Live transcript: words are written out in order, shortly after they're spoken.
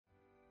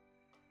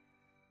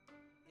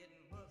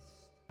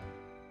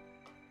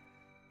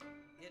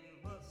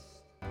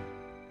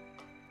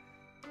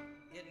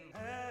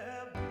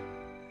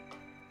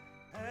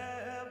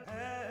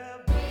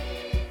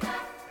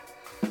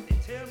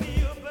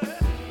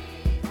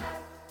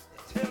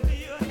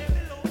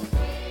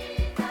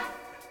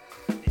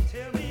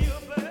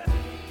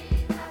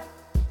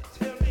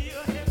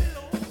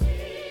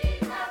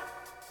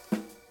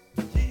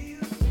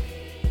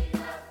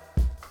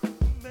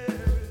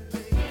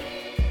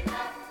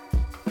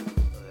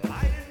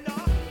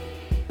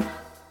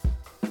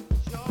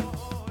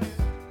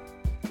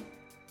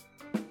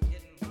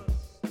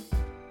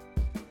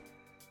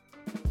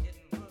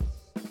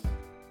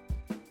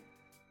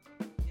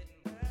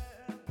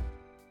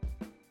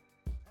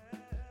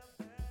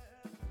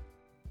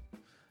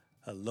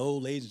Hello,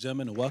 ladies and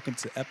gentlemen, and welcome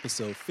to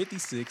episode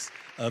 56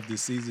 of the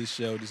Seezus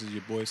Show. This is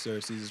your boy, Sir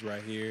Seezus,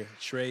 right here.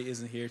 Trey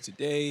isn't here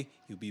today.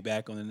 He'll be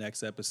back on the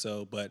next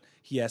episode, but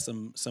he has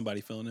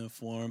somebody filling in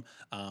for him.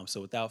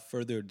 So without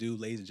further ado,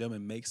 ladies and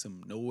gentlemen, make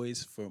some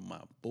noise for my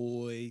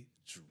boy,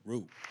 Drew.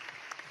 What's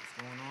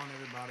going on,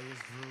 everybody?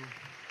 It's Drew.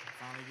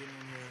 Finally getting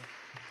in here.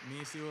 Me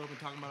and Seezus have been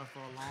talking about it for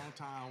a long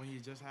time. When he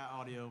just had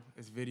audio,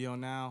 it's video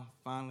now.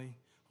 Finally,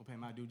 we'll pay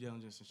my due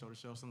diligence and show the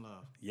show some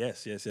love.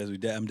 Yes.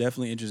 I'm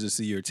definitely interested to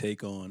see your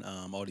take on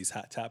all these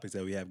hot topics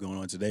that we have going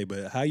on today.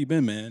 But how you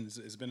been, man?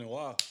 It's been a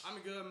while.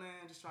 I'm good, man.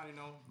 Just trying to,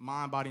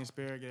 mind, body, and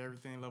spirit, get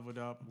everything leveled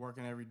up,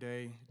 working every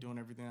day, doing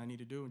everything I need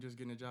to do, and just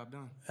getting the job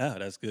done. Oh,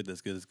 that's good. That's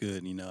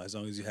good. You know, as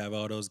long as you have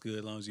all those good,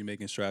 as long as you're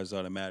making strides,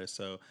 all that matters.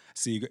 So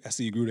I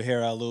see you grew the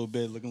hair out a little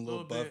bit, looking a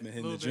little buff, and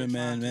hitting the gym,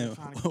 man.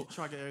 Trying to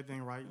get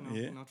everything right.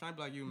 Trying to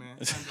be like you, man.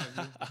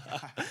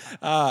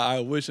 I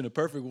wish in a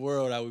perfect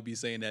world I would be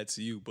saying that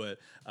to you, but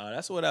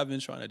that's what I've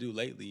been trying to do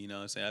lately. You know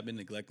what I'm saying? I've been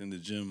neglecting the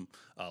gym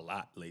a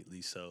lot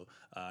lately, so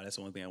that's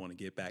the one thing I want to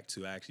get back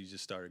to. I actually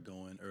just started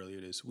going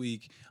earlier this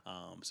week,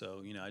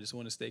 so I just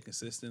want to stay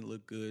consistent,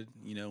 look good.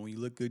 You know, when you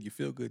look good, you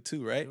feel good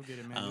too, right? You'll get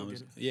it, man. You'll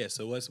get it. Yeah.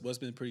 So what's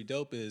been pretty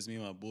dope is me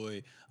and my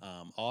boy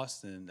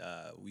Austin.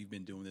 We've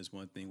been doing this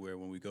one thing where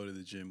when we go to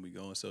the gym, we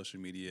go on social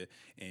media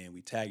and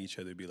we tag each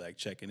other, be like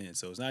checking in.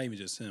 So it's not even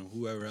just him.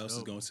 Whoever else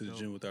is going to the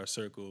gym with our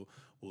circle,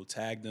 we'll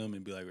tag them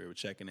and be like, we're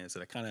checking in. So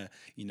that kind of,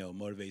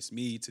 motivates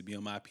me to be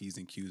on my P's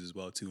and Q's as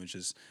well, too, and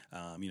just,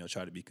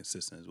 try to be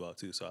consistent as well,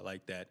 too. So I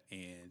like that.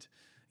 And,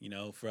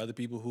 for other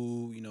people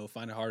who,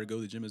 find it hard to go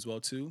to the gym as well,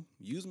 too,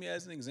 use me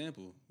as an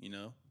example,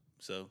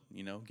 So,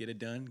 get it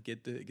done,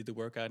 get the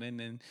workout in,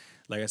 and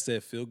like I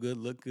said, feel good,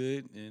 look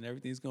good, and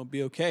everything's going to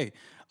be okay.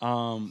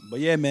 But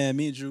yeah, man,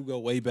 me and Drew go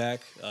way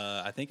back.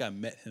 I think I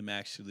met him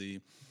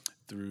actually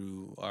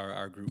through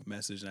our group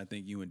message, and I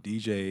think you and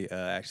DJ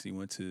actually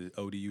went to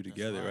ODU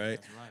together, right?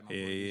 That's right.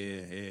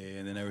 Yeah.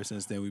 And then ever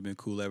since then, we've been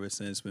cool ever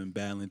since. Been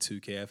battling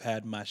 2K. I've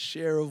had my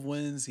share of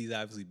wins. He's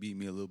obviously beat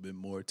me a little bit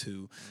more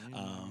too.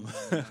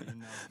 But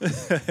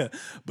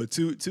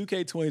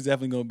 2K20 is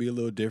definitely going to be a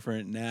little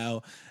different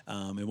now.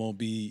 It won't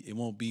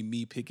be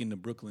me picking the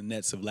Brooklyn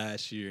Nets of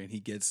last year, and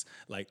he gets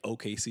like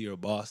OKC or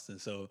Boston.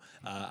 So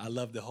I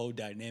love the whole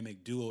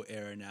dynamic duo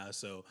era now.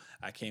 So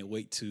I can't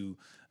wait to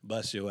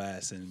bust your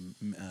ass in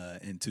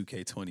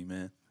 2K20,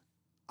 man.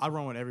 I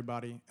run with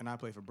everybody, and I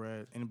play for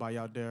bread. Anybody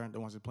out there that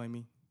wants to play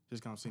me,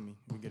 just come see me.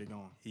 We get it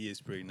going. He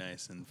is pretty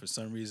nice, and for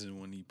some reason,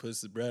 when he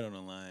puts the bread on the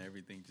line,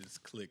 everything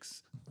just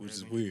clicks, which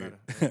is weird.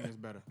 Everything is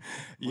better.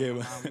 Yeah,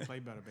 we play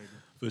better, baby.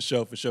 For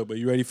sure. But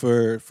you ready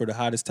for the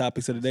hottest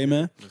topics of the day,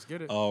 man? Let's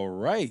get it. All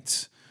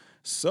right.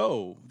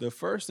 So the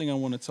first thing I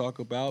want to talk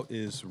about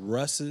is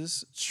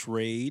Russ's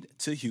trade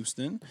to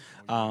Houston.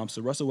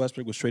 So Russell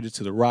Westbrook was traded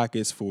to the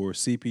Rockets for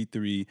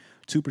CP3,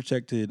 2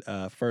 protected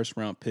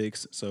first-round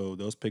picks. So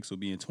those picks will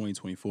be in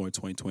 2024 and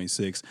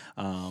 2026.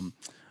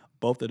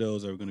 Both of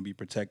those are going to be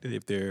protected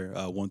if they're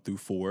 1 through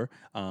 4,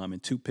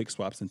 and 2 pick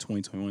swaps in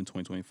 2021 and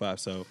 2025.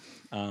 So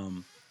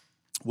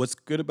what's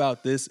good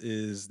about this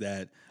is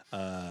that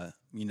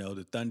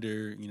the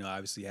Thunder,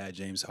 obviously had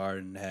James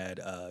Harden, had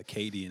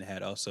KD, and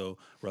had also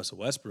Russell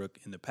Westbrook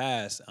in the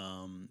past.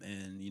 And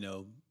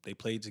they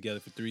played together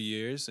for 3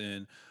 years.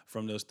 And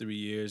from those 3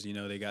 years,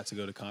 they got to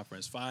go to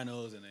conference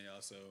finals, and they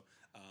also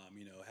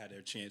had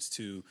their chance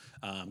to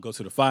go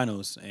to the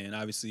finals. And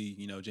obviously,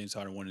 James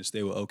Harden wanted to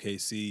stay with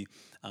OKC.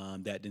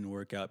 That didn't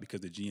work out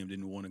because the GM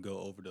didn't want to go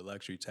over the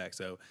luxury tax.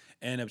 So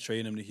ended up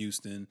trading him to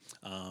Houston.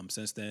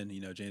 Since then,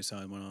 James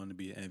Harden went on to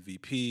be an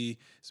MVP.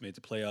 He's made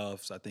the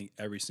playoffs, I think,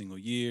 every single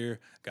year.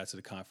 Got to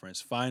the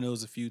conference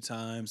finals a few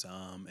times.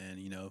 And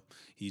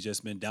he's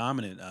just been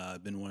dominant.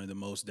 Been one of the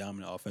most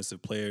dominant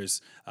offensive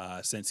players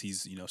since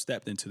he's,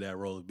 stepped into that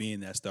role of being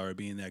that star,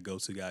 being that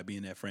go-to guy,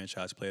 being that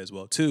franchise player as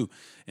well, too.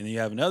 And then you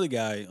have another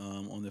guy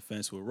on the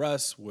fence with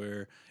Russ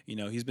where,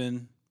 he's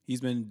been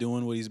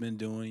doing what he's been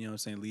doing,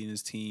 leading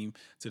his team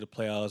to the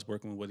playoffs,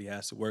 working with what he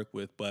has to work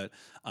with. But,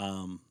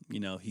 I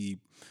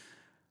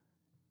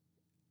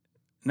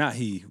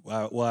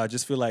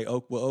just feel like,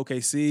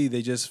 OKC,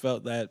 they just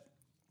felt that,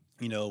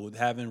 with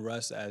having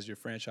Russ as your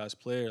franchise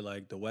player,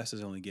 like the West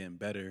is only getting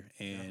better.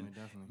 And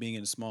definitely. Being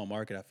in a small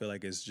market, I feel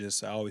like it's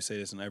just, I always say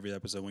this in every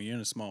episode, when you're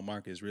in a small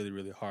market, it's really,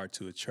 really hard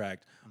to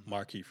attract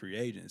marquee free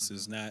agents.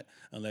 It's not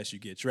unless you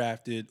get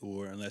drafted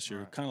or unless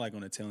you're kind of like on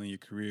the tail end of your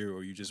career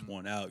or you just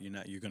want out,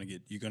 you're going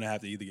to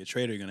have to either get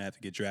traded or you're going to have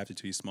to get drafted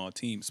to these small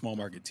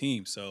market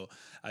teams. So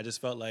I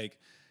just felt like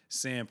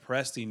Sam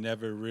Presti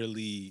never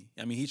really,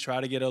 he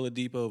tried to get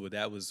Oladipo, but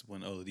that was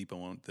when Oladipo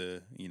went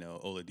the,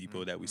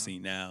 Oladipo that we see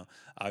now.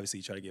 Obviously,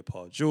 he tried to get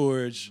Paul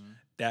George.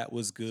 That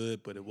was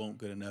good, but it wasn't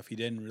good enough. He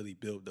didn't really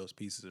build those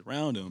pieces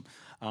around him.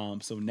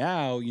 So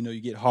now, you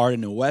get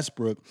Harden and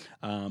Westbrook,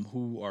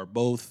 who are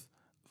both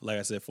like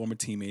I said, former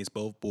teammates,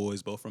 both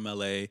boys, both from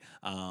LA,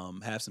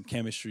 have some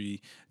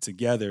chemistry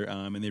together,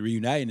 and they're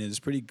reuniting. And it's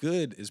pretty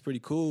good. It's pretty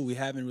cool. We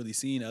haven't really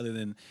seen, other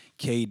than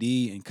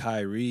KD and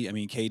Kyrie. I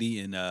mean,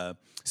 KD and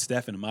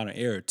Steph in the modern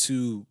era,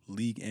 2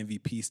 league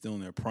MVPs still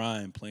in their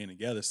prime playing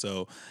together.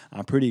 So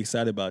I'm pretty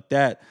excited about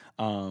that.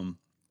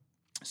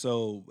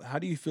 So how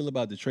do you feel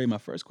about the trade? My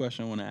first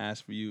question I want to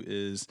ask for you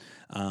is,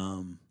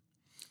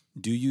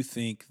 do you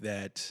think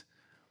that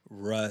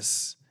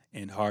Russ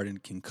and Harden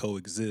can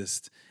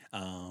coexist?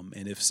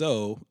 And if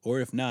so, or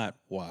if not,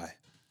 why?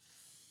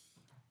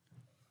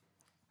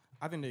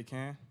 I think they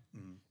can.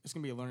 It's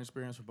gonna be a learning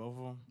experience for both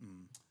of them.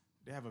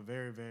 They have a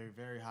very, very,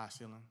 very high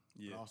ceiling,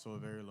 but also a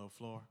very low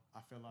floor.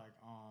 I feel like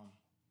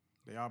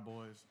they are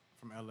boys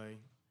from LA,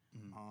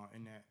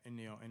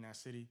 in that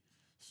city.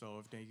 So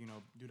if they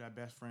do that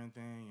best friend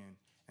thing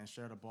and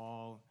share the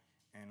ball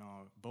and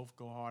both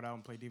go hard out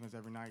and play defense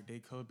every night, they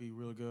could be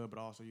real good. But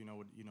also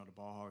with the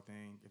ball hog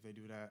thing, if they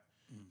do that,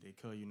 they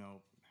could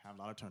have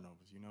a lot of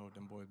turnovers.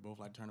 Them boys both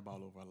like to turn the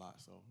ball over a lot.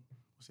 So we'll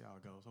see how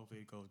it goes.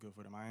 Hopefully it goes good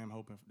for them. I am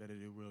hoping that they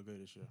do real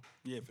good this year.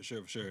 Yeah, for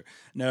sure.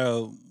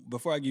 Now,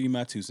 before I give you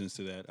my 2 cents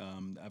to that,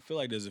 I feel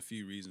like there's a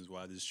few reasons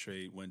why this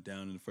trade went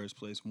down in the first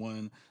place.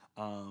 One,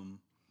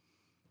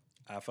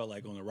 I felt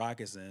like on the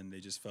Rockets end,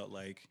 they just felt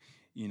like,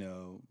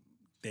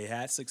 they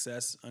had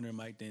success under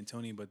Mike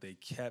D'Antoni, but they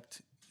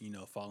kept,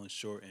 falling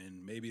short.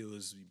 And maybe it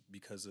was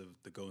because of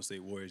the Golden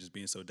State Warriors just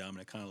being so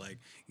dominant. Kind of like,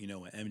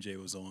 when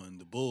MJ was on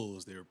the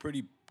Bulls, they were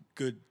pretty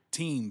good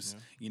teams,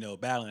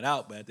 battling it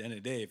out. But at the end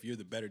of the day, if you're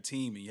the better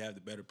team and you have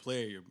the better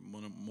player,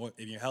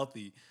 if you're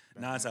healthy,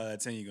 9 out of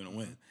 10, you're going to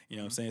win. You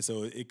know what I'm saying?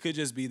 So it could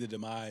just be the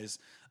demise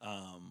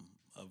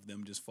of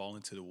them just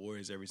falling to the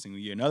Warriors every single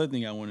year. Another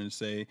thing I wanted to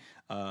say,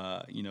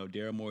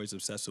 Daryl Morey is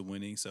obsessed with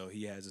winning, so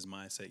he has his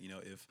mindset,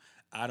 if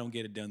I don't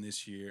get it done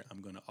this year,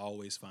 I'm going to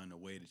always find a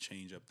way to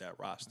change up that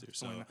roster.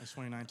 It's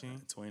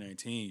 2019?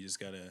 2019, you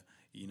just got to,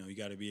 you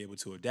got to be able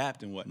to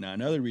adapt and whatnot.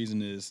 Another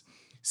reason is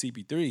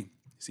CP3.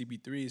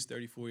 CP3 is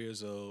 34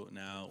 years old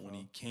now. When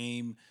he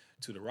came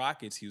to the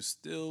Rockets, he was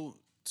still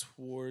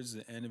towards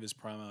the end of his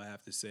prime, I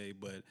have to say,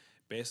 but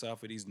based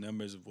off of these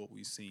numbers of what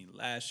we've seen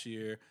last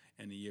year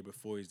and the year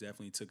before, he's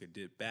definitely took a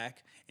dip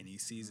back, and he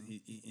sees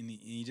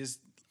he just,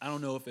 I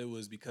don't know if it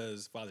was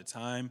because Father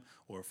Time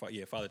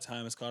Father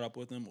Time has caught up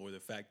with him, or the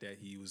fact that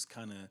he was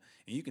kind of,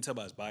 and you can tell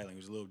by his body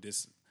language, a little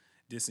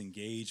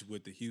disengaged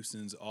with the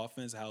Houston's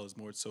offense, how it was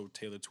more so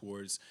tailored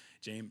towards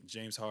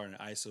James Harden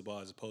and iso ball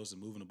as opposed to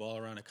moving the ball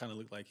around. It kind of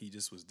looked like he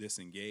just was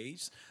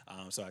disengaged.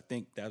 So I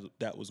think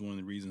that was one of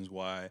the reasons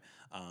why,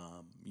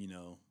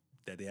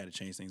 that they had to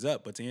change things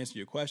up. But to answer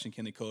your question,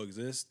 can they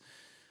coexist?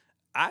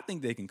 I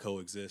think they can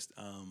coexist.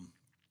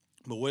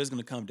 But what it's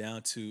going to come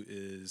down to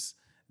is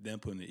them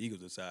putting the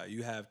egos aside.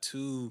 You have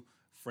 2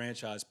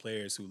 franchise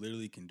players who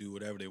literally can do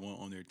whatever they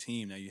want on their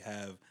team. Now you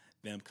have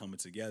them coming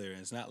together.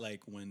 And it's not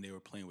like when they were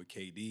playing with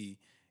KD,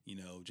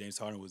 James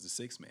Harden was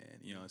the 6th man.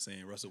 You know what I'm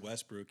saying? Russell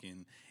Westbrook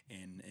and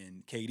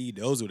KD,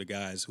 those were the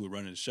guys who were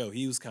running the show.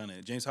 James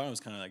Harden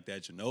was kind of like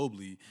that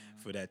Ginobili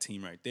for that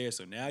team right there.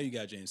 So now you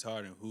got James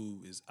Harden,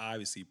 who is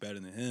obviously better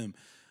than him.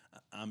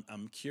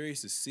 I'm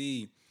curious to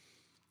see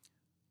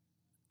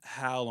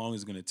how long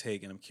it's going to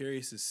take, and I'm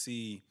curious to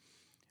see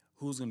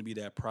who's going to be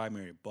that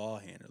primary ball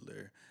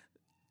handler.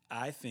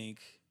 I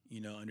think,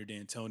 under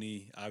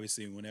D'Antoni,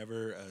 obviously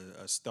whenever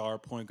a star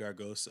point guard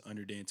goes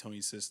under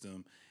D'Antoni's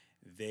system,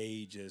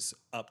 they just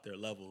up their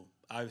level.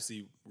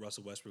 Obviously,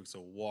 Russell Westbrook's a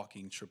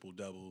walking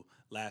triple-double.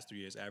 Last 3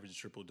 years, average a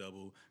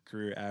triple-double.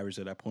 Career average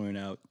that I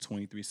pointed out,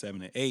 23,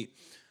 7, and 8.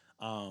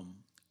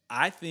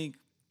 I think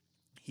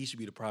he should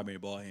be the primary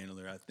ball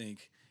handler. I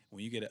think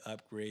when you get an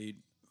upgrade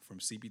from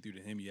CP3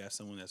 to him, you have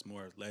someone that's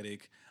more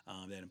athletic,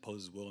 that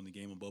imposes will in the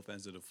game on both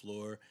ends of the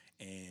floor,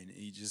 and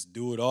he just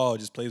do it all,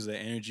 just plays with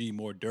that energy,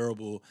 more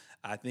durable.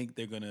 I think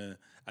they're gonna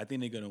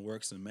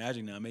work some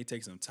magic. Now it may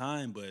take some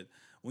time, but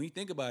when you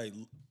think about it,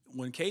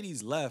 when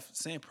KD's left,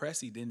 Sam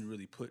Presti didn't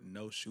really put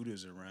no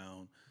shooters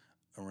around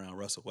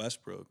Russell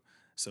Westbrook.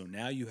 So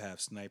now you have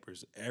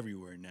snipers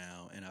everywhere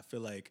now, and I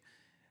feel like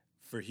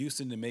for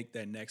Houston to make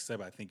that next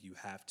step, I think you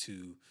have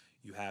to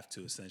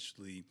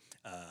essentially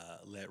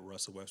let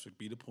Russell Westbrook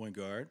be the point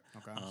guard.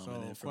 Okay.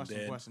 So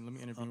question. Let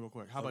me interview real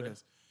quick. How about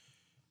this?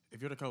 If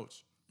you're the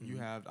coach, you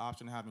have the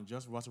option of having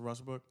just Russell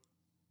Westbrook,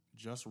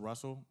 just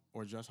Russell,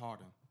 or just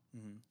Harden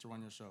to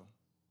run your show.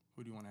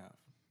 Who do you want to have?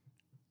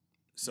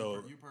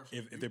 So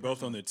if they're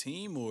both on the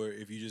team, or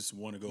if you just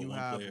want to go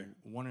one player?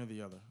 One or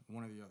the other.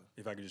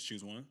 If I could just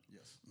choose one?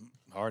 Yes.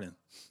 Harden.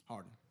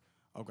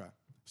 Okay.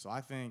 So I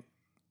think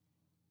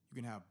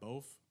you can have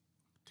both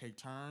take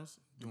turns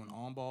doing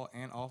on-ball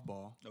and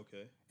off-ball.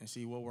 Okay. And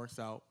see what works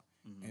out.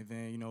 And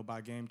then, by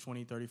game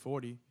 20, 30,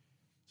 40,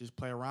 just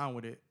play around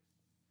with it.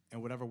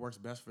 And whatever works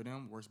best for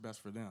them, works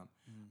best for them.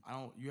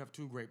 You have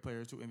 2 great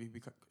players, 2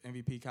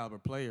 MVP caliber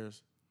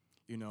players,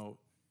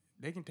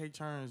 they can take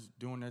turns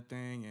doing their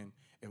thing, and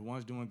if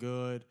one's doing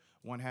good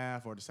one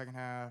half or the second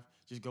half,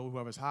 just go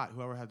whoever's hot,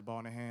 whoever has the ball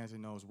in their hands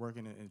and is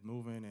working and is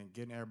moving and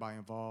getting everybody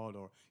involved,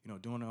 or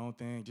doing their own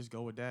thing. Just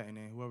go with that, and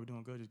then whoever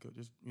doing good, just go.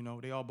 Just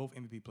they all both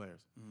MVP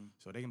players,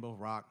 so they can both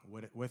rock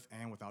with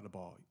and without the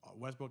ball.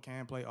 Westbrook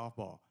can play off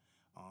ball.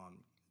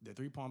 The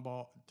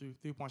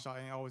 3-point shot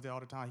ain't always there all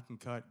the time. He can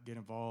cut, get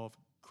involved,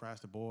 crash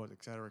the boards,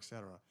 et cetera, et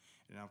cetera.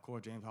 And of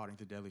course, James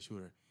Harden's a deadly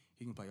shooter.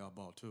 He can play off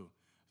ball too.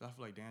 So I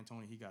feel like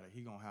D'Antoni,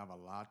 he gonna have a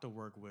lot to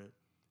work with.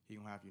 He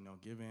gonna have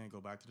give in,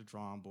 go back to the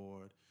drawing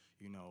board,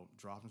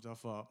 drop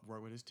himself up,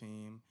 work with his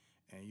team,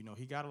 and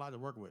he got a lot to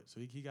work with. So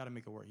he got to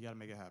make it work. He got to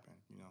make it happen.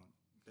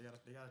 They got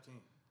a team.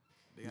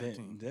 They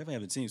definitely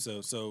have a team.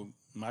 So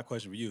my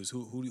question for you is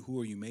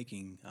who are you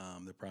making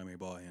the primary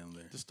ball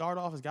handler? To start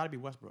off, it's got to be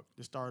Westbrook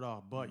to start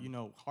off. But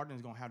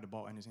Harden's gonna have the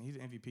ball in his hand. He's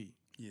an MVP.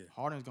 Yeah.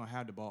 Harden's gonna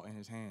have the ball in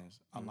his hands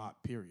a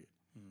lot. Period.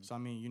 So I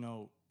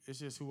mean, it's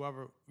just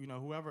whoever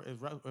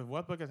if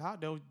Westbrook is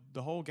hot,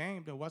 the whole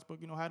game, then Westbrook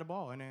had the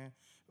ball, and then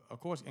of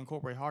course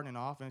incorporate Harden in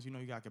the offense. You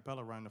got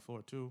Capella running the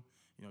floor too.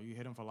 You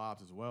hit him for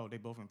lobs as well. They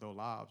both can throw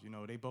lobs.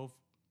 They both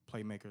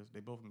playmakers.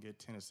 They both can get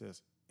 10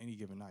 assists any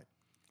given night.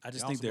 I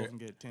just think they can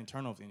get 10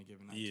 turnovers any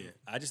given night. Yeah, too.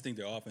 I just think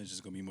their offense is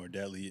just going to be more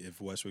deadly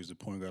if Westbrook's the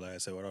point guard, like I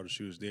said, with all the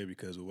shooters there,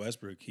 because with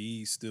Westbrook,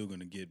 he's still going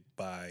to get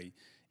by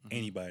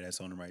anybody that's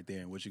on him right there.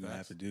 And what you're going to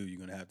have to do, you're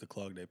going to have to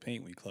clog that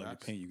paint. When you clog the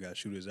paint, you got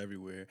shooters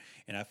everywhere.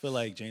 And I feel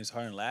like James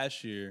Harden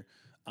last year,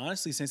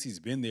 honestly, since he's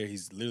been there,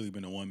 he's literally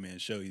been a one-man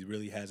show. He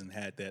really hasn't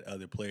had that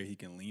other player he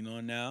can lean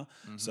on now.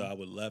 So I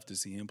would love to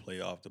see him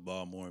play off the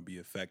ball more and be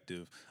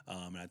effective.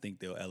 And I think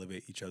they'll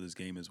elevate each other's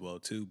game as well,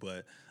 too.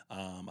 But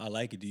I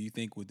like it. Do you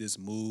think with this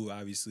move,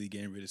 obviously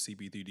getting rid of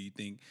CP3, do you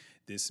think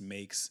this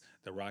makes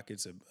the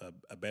Rockets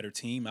a better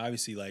team?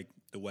 Obviously, like,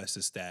 the West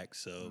is stacked.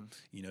 So,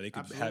 they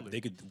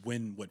could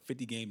win,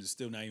 50 games and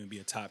still not even be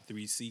a top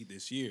 3 seed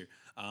this year.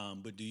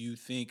 But do you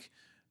think,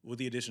 with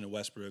the addition of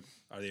Westbrook,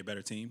 are they a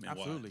better team? And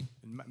absolutely.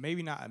 why?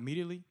 Maybe not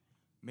immediately.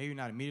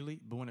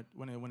 But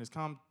when it's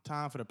come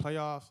time for the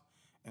playoffs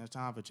and it's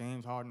time for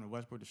James Harden and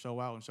Westbrook to show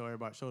out and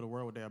show the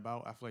world what they're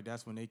about, I feel like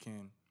that's when they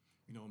can,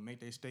 make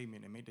their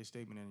statement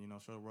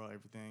and show the world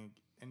everything.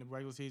 In the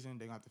regular season,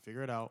 they're gonna have to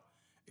figure it out.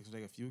 It's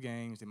gonna take a few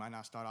games. They might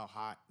not start out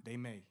hot. They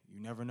may.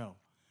 You never know.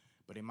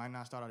 But they might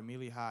not start out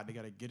immediately hot. They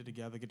got to get it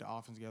together, get the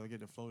offense together,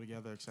 get the flow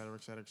together, et cetera,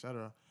 et cetera, et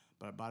cetera.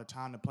 But by the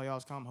time the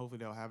playoffs come, hopefully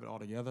they'll have it all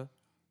together.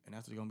 And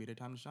that's going to be their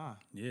time to shine.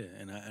 Yeah,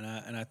 and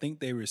I think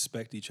they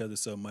respect each other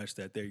so much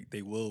that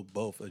they will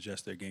both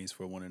adjust their games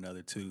for one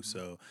another too.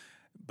 So,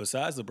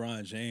 besides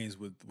LeBron James,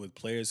 with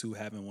players who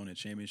haven't won a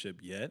championship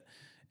yet,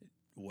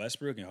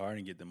 Westbrook and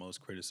Harden get the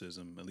most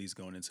criticism, at least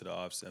going into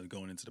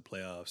the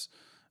playoffs.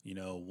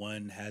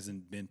 One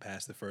hasn't been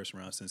past the first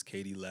round since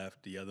KD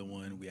left. The other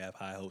one, we have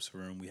high hopes for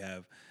him. We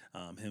have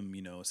him,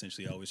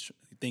 essentially always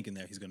thinking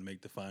that he's going to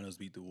make the finals,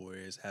 beat the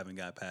Warriors, haven't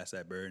got past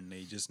that burden.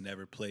 They just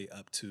never play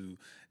up to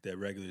their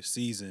regular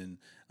season,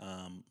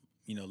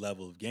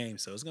 level of game.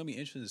 So it's going to be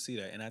interesting to see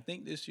that. And I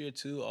think this year,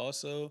 too,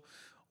 also,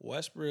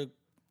 Westbrook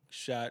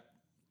shot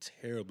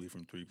terribly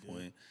from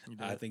three-point.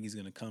 Yeah, I think he's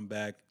going to come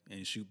back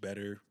and shoot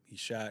better.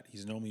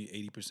 He's normally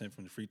 80%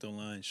 from the free throw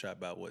line, shot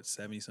about,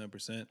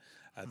 70-some%.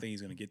 I think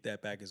he's going to get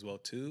that back as well,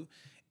 too.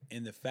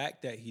 And the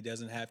fact that he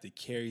doesn't have to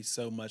carry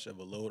so much of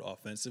a load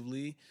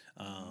offensively,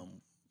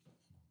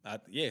 I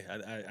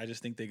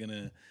just think they're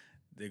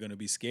gonna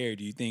be scared.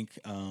 Do you think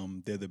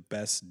they're the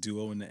best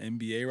duo in the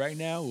NBA right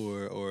now,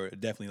 or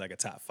definitely like a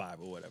top 5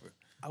 or whatever?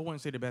 I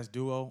wouldn't say the best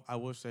duo. I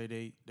would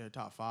say they're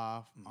top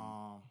 5.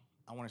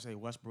 I want to say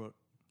Westbrook.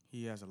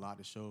 He has a lot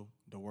to show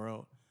the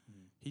world.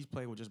 He's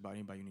played with just about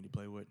anybody you need to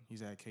play with. He's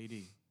had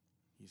KD.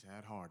 He's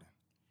had Harden.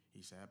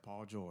 He's had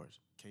Paul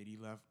George. KD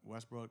left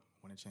Westbrook,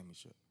 won a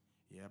championship.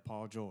 He had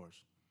Paul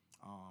George.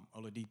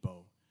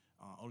 Oladipo.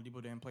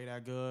 Oladipo didn't play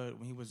that good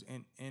when he was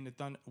in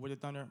the with the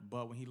Thunder,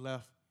 but when he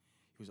left,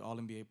 he was an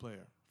All-NBA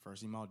player,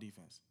 first team all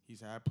defense.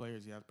 He's had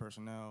players. He has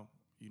personnel.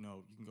 You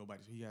can go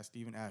back to. He has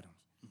Steven Adams.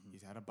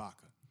 He's had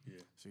Ibaka. Yeah.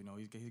 So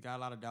he's got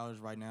a lot of dollars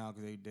right now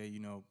because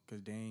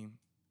because Dame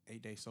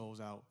ate their souls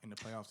out in the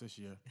playoffs this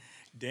year.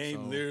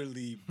 Dame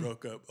literally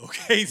broke up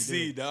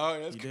OKC,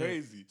 dog. That's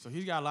crazy. So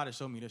he's got a lot to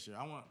show me this year.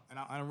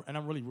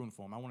 I'm really rooting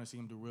for him. I want to see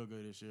him do real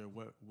good this year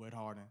with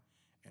Harden,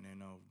 and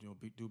then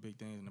do big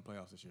things in the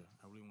playoffs this year.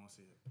 I really want to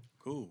see it.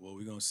 Cool. Well,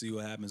 we're gonna see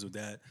what happens with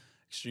that.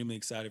 Extremely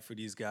excited for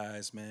these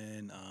guys,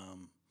 man.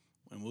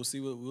 And we'll see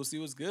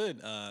what's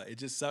good. It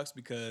just sucks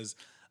because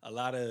a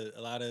lot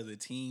of the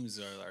teams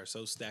are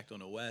so stacked on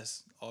the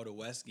West. All the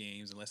West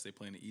games, unless they're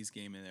playing the East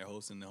game and they're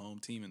hosting the home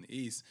team in the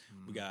East,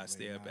 we gotta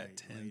stay up at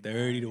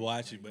 10:30 to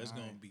watch it. But it's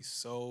gonna be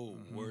so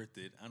worth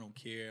it. I don't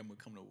care. I'm gonna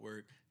come to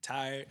work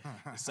tired.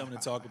 There's something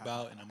to talk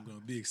about, and I'm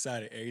gonna be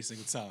excited every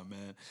single time,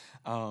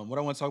 man. What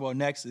I want to talk about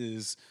next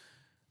is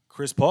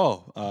Chris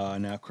Paul.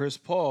 Now, Chris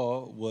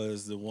Paul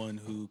was the one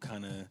who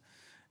kind of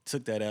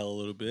took that L a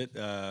little bit.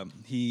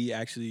 He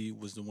actually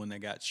was the one that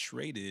got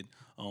traded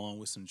along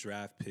with some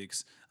draft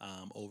picks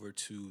over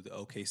to the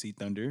OKC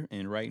Thunder.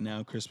 And right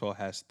now, Chris Paul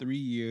has 3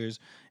 years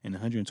and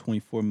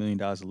 $124 million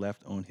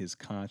left on his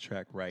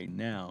contract right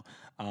now.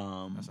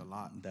 That's a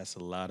lot. That's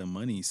a lot of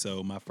money.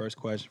 So my first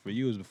question for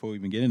you is, before we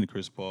even get into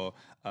Chris Paul,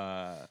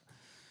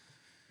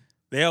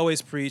 they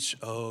always preach,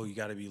 oh, you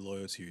got to be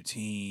loyal to your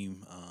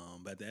team.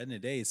 But at the end of the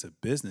day, it's a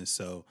business.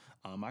 So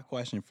my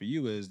question for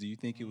you is, do you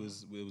think it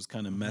was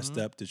kind of messed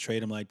up to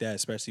trade him like that,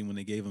 especially when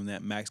they gave him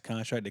that max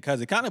contract?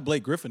 Because it kind of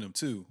Blake Griffin him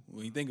too.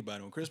 When you think about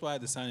it, when Chris Paul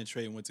had to sign and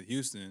trade and went to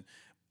Houston,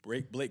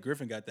 Blake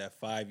Griffin got that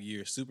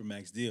 5-year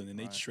supermax deal, and then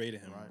they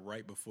traded him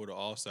right before the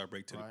All-Star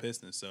break to the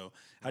Pistons. So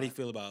how do you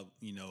feel about,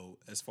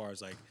 as far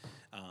as like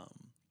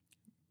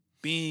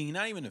being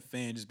not even a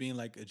fan, just being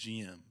like a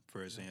GM,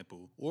 for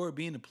example, or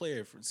being a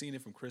player, seeing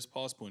it from Chris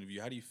Paul's point of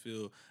view? How do you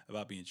feel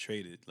about being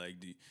traded?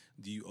 Like,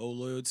 do you owe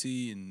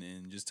loyalty?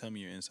 And just tell me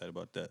your insight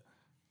about that.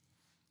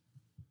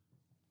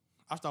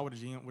 I'll start with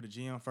the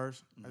GM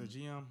first. As a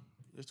GM,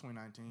 it's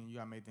 2019. You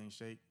got to make things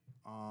shake.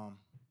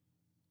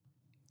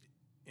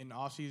 In the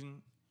offseason,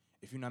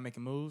 if you're not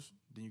making moves,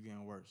 then you're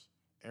getting worse.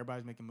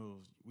 Everybody's making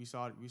moves. We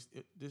saw it.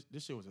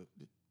 This shit was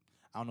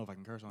I don't know if I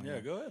can curse on here. Yeah,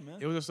 go ahead, man.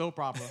 It was a soap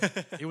opera.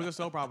 It was a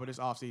soap opera this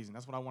offseason.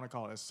 That's what I want to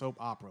call it, a soap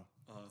opera.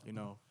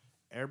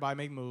 Everybody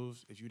make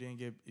moves. If you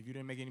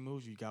didn't make any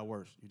moves, you got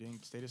worse. You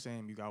didn't stay the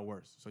same, you got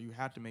worse. So you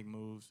have to make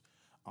moves.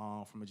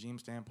 From a GM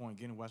standpoint,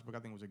 getting Westbrook, I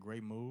think, was a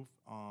great move.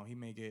 He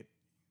may get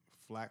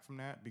flack from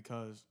that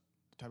because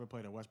the type of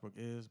player that Westbrook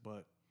is,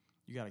 but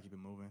you got to keep it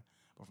moving.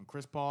 But from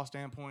Chris Paul's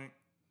standpoint,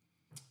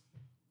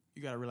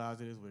 you got to realize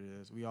it is what it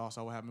is. We all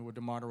saw what happened with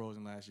DeMar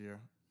DeRozan last year.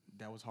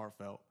 That was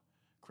heartfelt.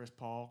 Chris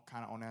Paul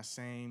kind of on that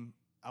same,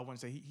 I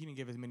wouldn't say he didn't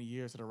give as many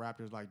years to the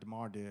Raptors like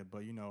DeMar did,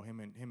 but him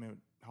and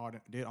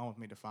Harden did almost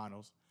make the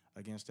finals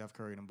against Steph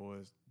Curry and them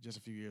boys just a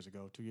 2 years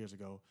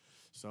ago.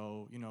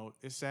 So,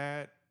 it's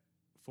sad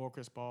for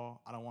Chris Paul.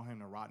 I don't want him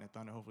to rot in the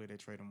Thunder. Hopefully they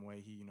trade him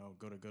away. He,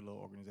 go to a good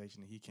little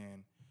organization that he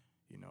can,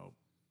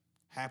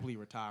 happily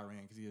retire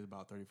in, because he is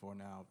about 34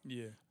 now.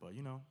 Yeah. But,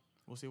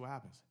 we'll see what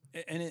happens.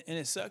 And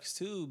it sucks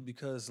too,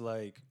 because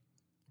like,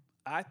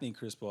 I think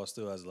Chris Paul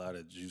still has a lot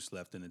of juice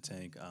left in the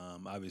tank.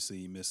 Obviously,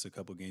 he missed a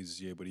couple games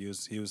this year, but he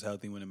was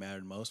healthy when it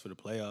mattered most for the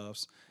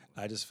playoffs.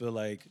 I just feel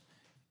like,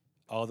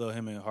 although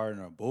him and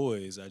Harden are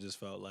boys, I just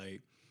felt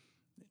like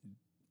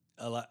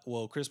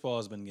Chris Paul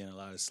has been getting a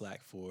lot of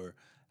slack for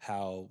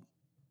how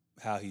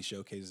he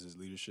showcases his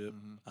leadership.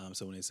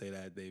 So when they say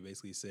that, they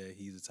basically say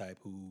he's the type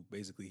who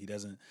basically he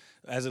doesn't.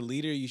 As a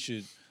leader, you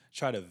should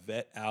try to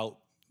vet out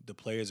the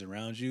players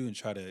around you and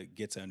try to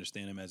get to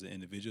understand them as an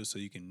individual, so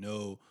you can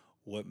know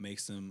what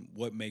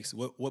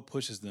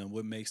pushes them,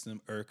 what makes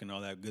them irk, and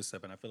all that good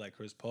stuff. And I feel like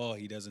Chris Paul,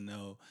 he doesn't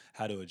know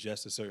how to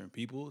adjust to certain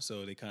people,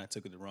 so they kind of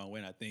took it the wrong way.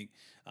 And I think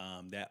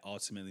that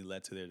ultimately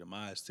led to their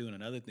demise too. And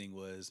another thing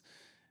was,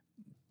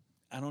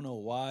 I don't know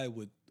why,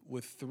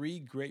 with 3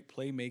 great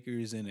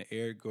playmakers in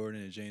Eric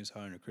Gordon and James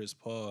Harden and Chris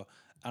Paul,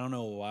 I don't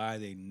know why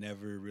they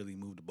never really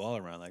moved the ball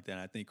around like that.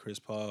 And I think Chris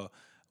Paul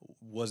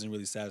wasn't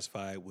really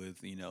satisfied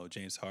with,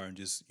 James Harden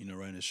just,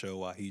 running the show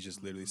while he's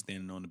just literally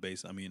standing on the base.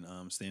 Standing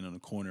on the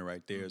corner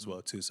right there as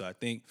well too. So I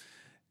think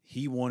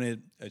he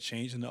wanted a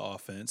change in the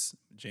offense.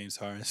 James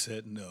Harden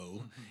said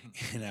no.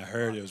 And I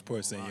heard it was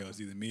reports saying, it's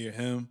either me or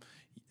him.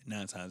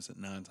 Nine times out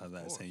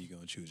of 10, you're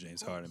going to choose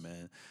James Harden,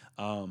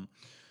 man.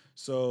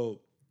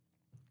 So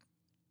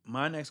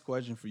my next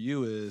question for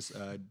you is,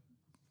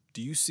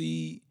 do you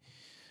see,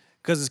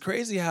 because it's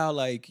crazy how,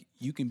 like,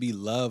 you can be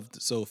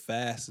loved so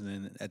fast, and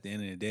then at the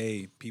end of the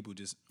day, people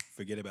just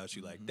forget about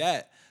you like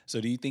that.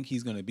 So do you think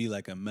he's going to be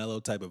like a Melo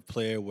type of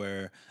player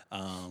where,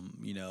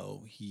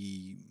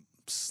 he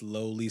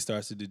slowly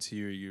starts to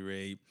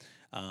deteriorate?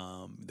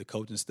 The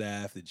coaching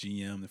staff, the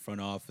GM, the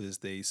front office,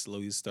 they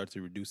slowly start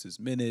to reduce his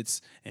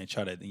minutes and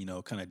try to,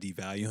 kind of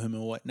devalue him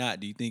and whatnot.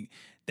 Do you think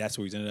that's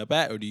where he's ended up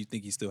at, or do you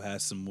think he still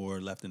has some more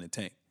left in the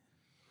tank?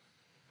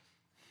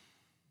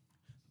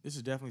 This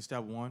is definitely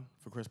step one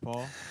for Chris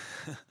Paul.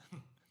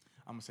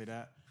 I'm going to say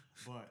that.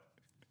 But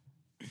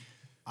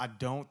I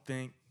don't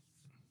think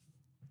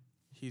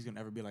he's going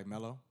to ever be like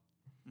Melo.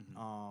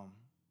 How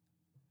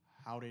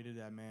they did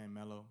that man,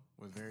 Melo,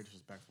 was very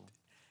disrespectful.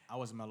 I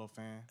was a Melo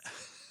fan.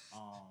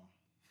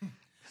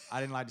 I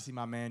didn't like to see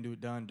my man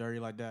done dirty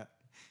like that.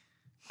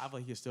 I feel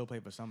like he can still play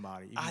for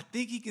somebody. I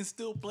think he can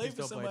still play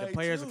for somebody. The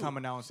players are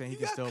coming out and saying he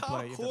can still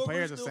play. If the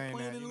players are saying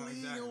that, in the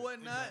league and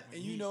whatnot,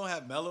 and you don't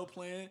have Melo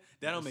playing,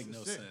 that don't make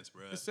no sense,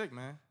 bro. It's sick,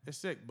 man. It's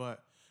sick.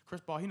 But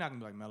Chris Paul, he's not gonna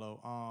be like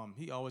Melo.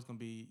 He always gonna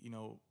be,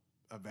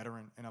 a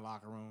veteran in the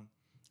locker room.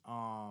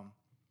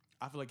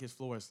 I feel like his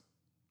floor is.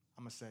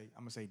 I'm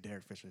gonna say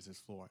Derek Fisher is his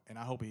floor, and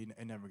I hope it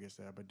never gets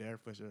there. But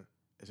Derek Fisher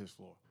is his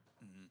floor.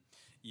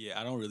 Yeah,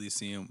 I don't really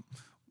see him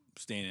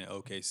staying in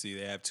OKC.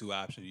 They have 2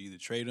 options: you either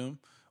trade him,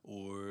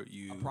 or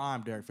you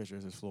prime Derek Fisher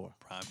is his floor.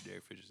 Prime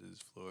Derek Fisher is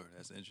his floor.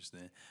 That's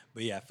interesting.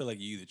 But yeah, I feel like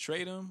you either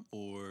trade him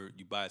or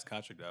you buy his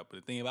contract out. But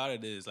the thing about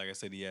it is, like I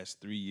said, he has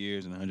 3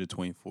 years and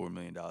 $124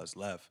 million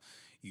left.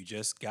 you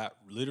just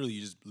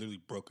literally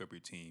broke up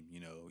your team. You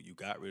know, you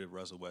got rid of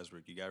Russell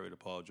Westbrook, you got rid of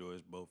Paul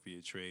George, both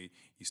via trade.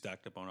 You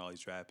stocked up on all these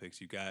draft picks.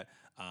 You got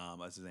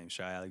what's his name,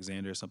 Shai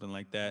Alexander or something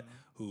like that,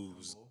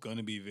 who's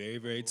gonna be very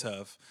very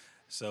tough.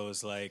 So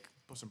it's like,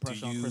 Put some do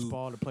pressure on Chris you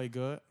Paul to play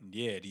good.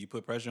 yeah, do you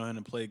put pressure on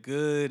him to play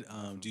good?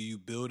 Do you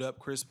build up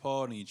Chris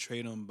Paul and you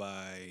trade him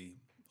by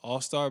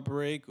All-Star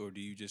break, or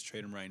do you just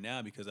trade him right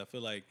now? Because I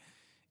feel like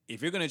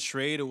if you're gonna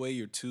trade away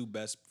your two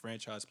best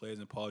franchise players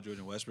in Paul George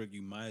and Westbrook,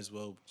 you might as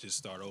well just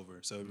start over.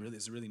 So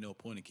it's really no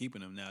point in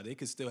keeping them. Now they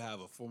could still have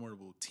a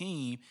formidable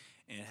team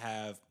and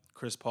have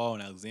Chris Paul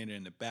and Alexander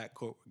in the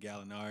backcourt with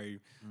Gallinari,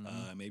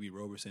 maybe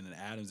Roberson and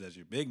Adams as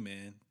your big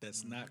man.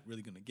 That's not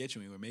really gonna get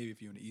you anywhere. Maybe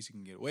if you're in the East, you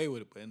can get away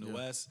with it, but in the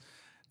West,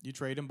 You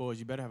trade them boys,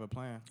 you better have a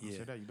plan. Yeah.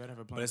 Say that, you better have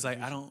a plan. but it's for the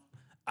like I future.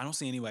 don't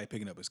see anybody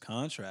picking up his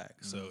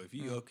contract. So if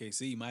you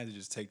OKC, you might as well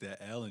just take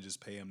that L and just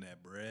pay him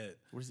that bread.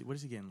 What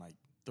is he getting, like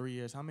 3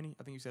 years? How many?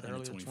 I think you said earlier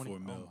 124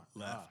 20 mil oh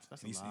my left. gosh,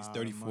 that's a He's lot of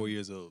 34 money.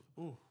 years old.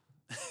 Ooh.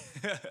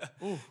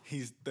 Ooh.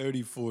 He's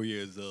 34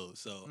 years old.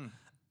 So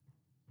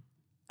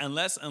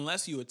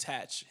unless you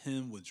attach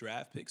him with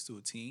draft picks to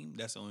a team,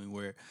 that's the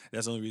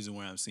only reason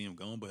where I'm seeing him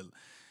going. But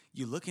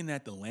you're looking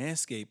at the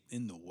landscape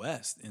in the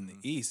West, in the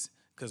East,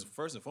 because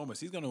first and foremost,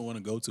 he's going to want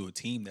to go to a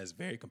team that's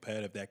very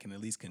competitive, that can at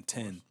least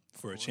contend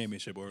for a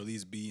championship or at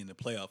least be in the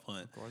playoff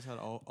hunt. Of course,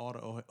 how all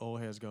the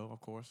old heads go,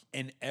 of course.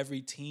 And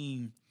every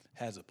team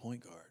has a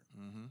point guard.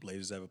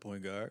 Blazers have a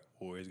point guard.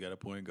 Warriors got a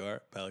point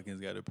guard.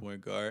 Pelicans got a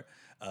point guard.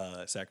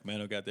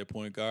 Sacramento got their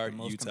point guard. The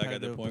most Utah got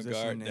their competitive point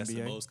position guard. in the That's the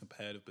NBA. most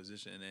competitive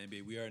position in the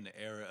NBA. We are in the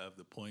era of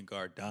the point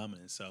guard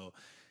dominance. So,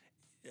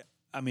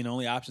 I mean, the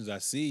only options I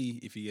see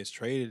if he gets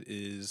traded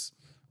is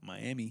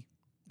Miami.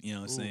 You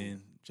know what I'm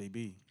saying?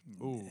 JB.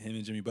 Ooh. Him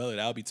and Jimmy Butler,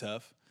 that'll be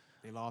tough.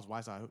 They lost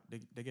Whiteside.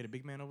 They get a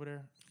big man over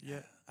there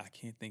yet? I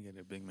can't think of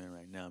their big man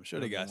right now. I'm sure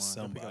they They'll got get one.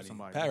 They'll pick up somebody.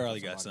 somebody. Pat They'll Riley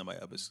pick up got somebody.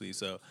 somebody up his sleeve.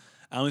 So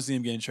I don't see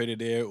him getting traded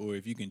there, or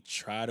if you can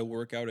try to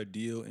work out a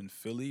deal in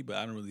Philly, but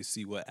I don't really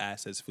see what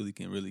assets Philly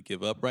can really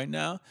give up right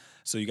now.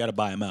 So you got to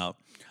buy him out.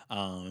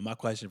 And my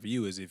question for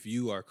you is, if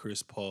you are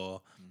Chris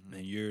Paul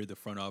and you're the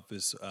front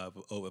office of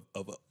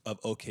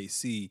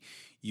OKC,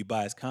 you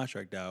buy his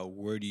contract out,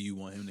 where do you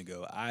want him to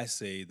go? I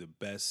say the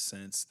best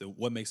sense,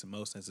 what makes the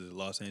most sense is the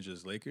Los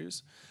Angeles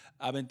Lakers.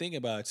 I've been thinking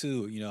about it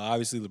too. You know,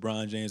 obviously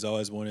LeBron James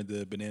always wanted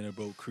the Banana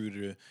Boat crew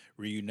to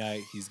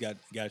reunite. He's got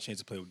a chance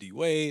to play with D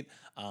Wade.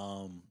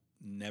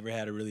 Never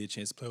had a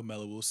chance to play with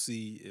Melo. We'll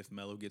see if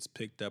Melo gets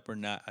picked up or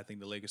not. I think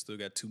the Lakers still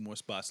got 2 more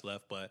spots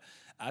left, but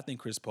I think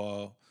Chris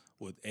Paul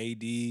with AD,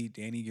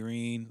 Danny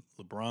Green,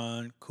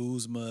 LeBron,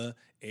 Kuzma,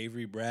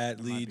 Avery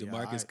Bradley, might be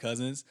DeMarcus alright.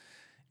 Cousins,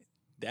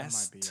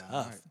 that's might be tough.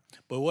 alright.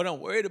 But what I'm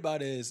worried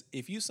about is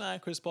if you sign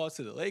Chris Paul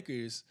to the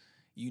Lakers,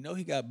 you know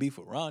he got beef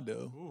with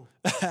Rondo.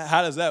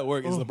 How does that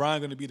work? Is LeBron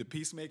going to be the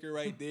peacemaker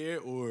right there,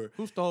 or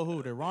Who stole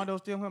who? Did Rondo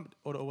steal him?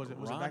 Or was it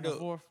back and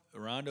forth?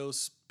 Rondo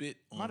spit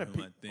on Might have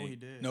him, I picked- think. oh, he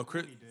did. No, Oh,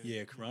 Chris, he did.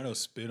 yeah, Rondo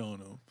spit on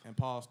him. And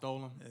Paul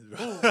stole him?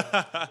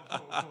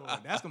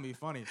 That's going to be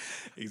funny.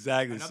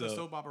 Exactly. Another So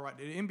soap opera, right?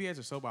 The NBA is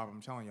a soap opera.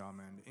 I'm telling y'all,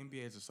 man. The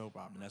NBA is a soap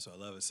opera. and that's why I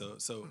love it.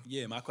 So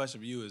yeah, my question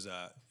for you is,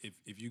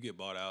 if you get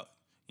bought out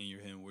and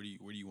you're him, where do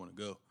you want to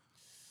go?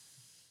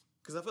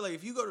 Because I feel like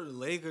if you go to the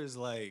Lakers,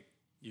 like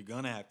you're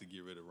gonna have to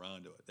get rid of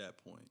Rondo at that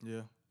point.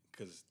 Yeah.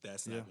 Because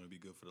that's not going to be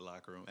good for the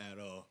locker room at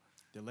all.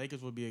 The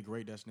Lakers would be a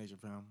great destination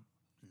for him.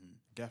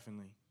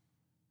 Definitely.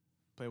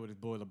 Play with his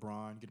boy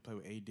LeBron. Get to play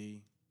with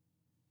AD.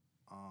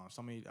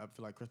 Somebody I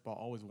feel like Chris Paul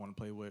always want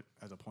to play with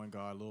as a point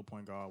guard, little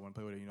point guard. Want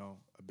to play with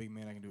a big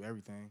man that can do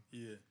everything.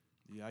 Yeah.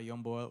 You got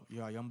young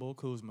boy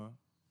Kuzma.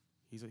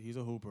 He's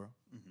a hooper.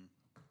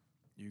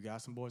 You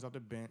got some boys off the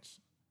bench.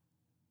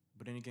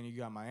 But then again, you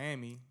got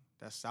Miami.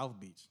 That's South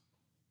Beach.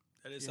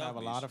 That is You have a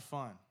South lot Beach. of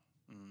fun.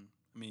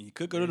 I mean, he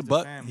could go to the Raise the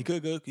Bucks. family.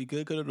 He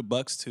could go to the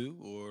Bucks too,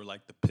 or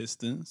like the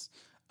Pistons,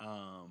 The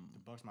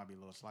Bucks might be a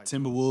little slight.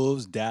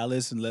 Timberwolves,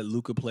 Dallas, and let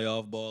Luka play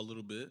off ball a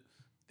little bit.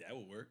 That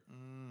would work.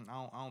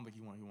 I don't think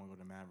he want to go to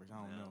the Mavericks. I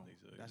don't know. think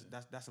so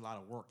either. That's a lot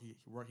of work.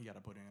 He got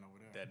to put in over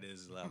there. That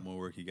is a lot more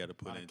work he got to a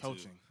put lot of into.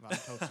 coaching. A lot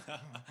of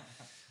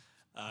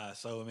coaching.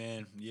 So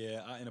man,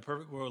 yeah, in a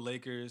perfect world,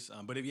 Lakers.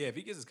 But if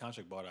he gets his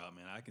contract bought out,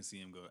 man, I can see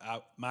him go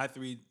out. My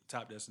 3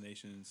 top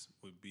destinations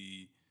would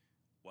be,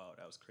 wow,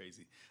 that was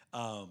crazy.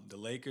 The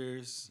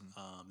Lakers,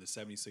 the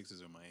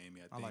 76ers, or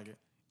Miami. I think like it.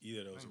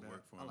 either of those Ain't would bad.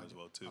 work for I him like as it.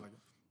 well too. I like it.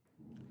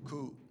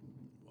 Cool.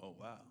 Oh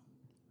wow,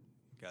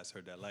 you guys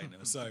heard that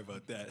lightning. Sorry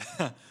about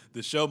that.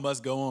 The show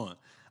must go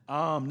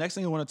on. Next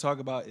thing I want to talk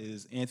about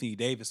is Anthony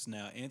Davis.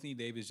 Now, Anthony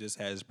Davis just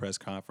had his press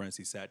conference.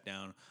 He sat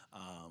down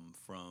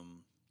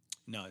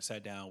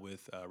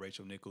with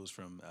Rachel Nichols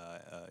from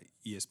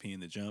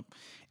ESPN The Jump,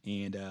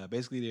 and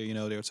basically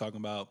they were talking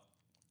about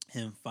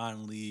him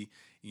finally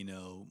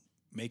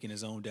making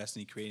his own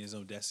destiny, creating his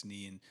own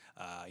destiny, and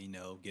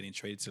getting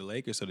traded to the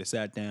Lakers. So they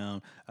sat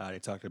down. They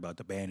talked about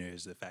the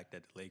banners, the fact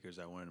that the Lakers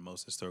are one of the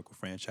most historical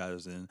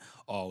franchises in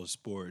all of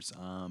sports.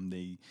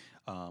 They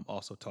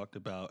also talked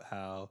about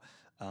how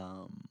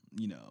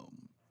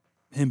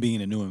him being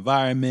in a new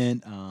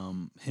environment,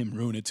 him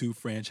ruining two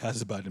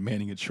franchises by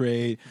demanding a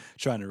trade,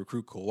 trying to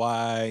recruit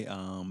Kawhi,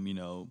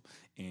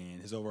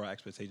 and his overall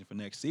expectation for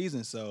next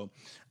season. So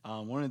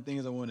one of the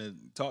things I want to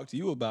talk to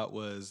you about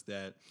was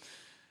that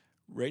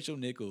Rachel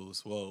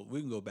Nichols, well,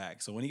 we can go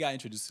back. So when he got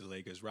introduced to the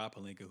Lakers, Rob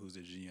Pelinka, who's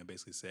the GM,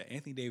 basically said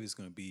Anthony Davis is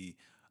going to be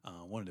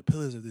one of the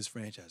pillars of this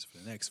franchise for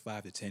the next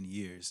 5 to 10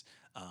 years,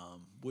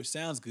 which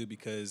sounds good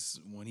because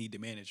when he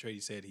demanded a trade, he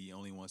said he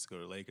only wants to go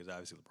to the Lakers.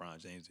 Obviously,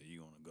 LeBron James said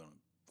you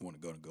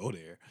want to go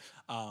there.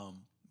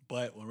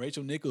 But when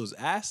Rachel Nichols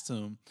asked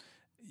him,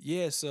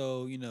 yeah,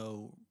 so,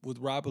 with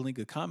Rob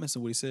Pelinka comments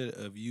on what he said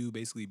of you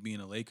basically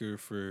being a Laker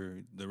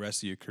for the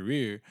rest of your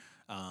career,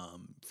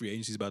 free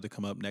agency is about to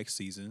come up next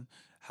season.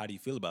 How do you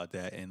feel about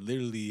that? And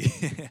literally,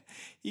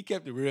 he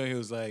kept it real. He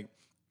was like,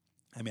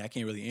 I mean, I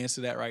can't really answer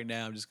that right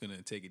now. I'm just going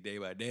to take it day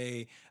by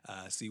day,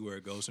 see where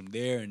it goes from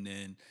there. And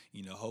then,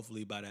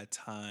 hopefully by that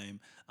time,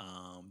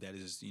 that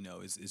is,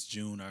 it's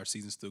June. Our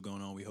season's still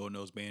going on. We hold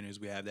those banners.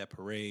 We have that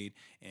parade.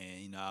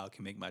 And, I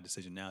can make my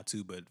decision now,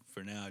 too. But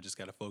for now, I just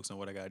got to focus on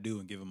what I got to do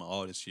and give him my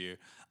all this year.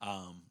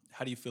 How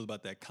do you feel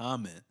about that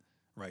comment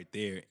right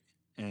there?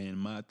 And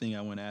my thing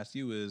I want to ask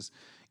you is,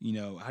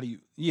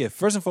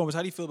 first and foremost,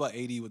 how do you feel about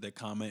AD with that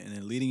comment? And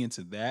then leading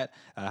into that,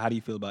 how do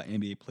you feel about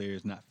NBA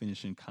players not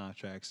finishing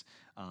contracts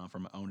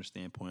from an owner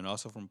standpoint, and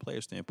also from a player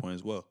standpoint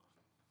as well?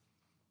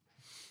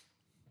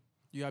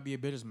 You gotta be a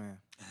businessman.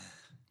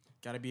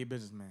 Gotta be a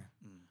businessman.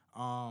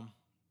 I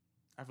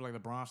feel like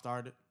LeBron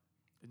started.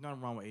 There's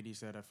nothing wrong with AD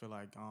said. I feel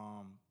like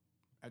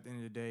at the end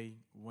of the day,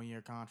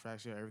 1-year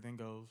contracts, everything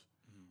goes.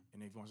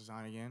 And if he wants to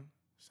sign again,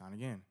 sign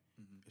again.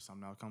 If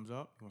something else comes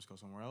up, he wants to go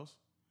somewhere else,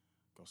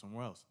 go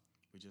somewhere else.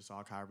 We just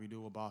saw Kyrie do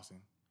with Boston,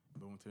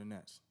 moving to the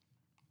Nets.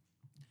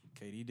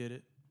 KD did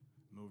it,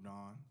 moved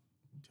on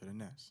to the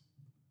Nets.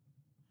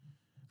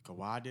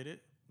 Kawhi did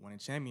it, won a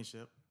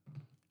championship,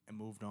 and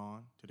moved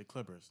on to the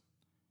Clippers.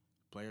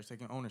 Players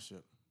taking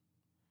ownership.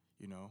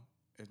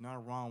 There's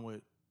nothing wrong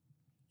with,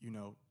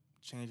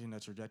 changing the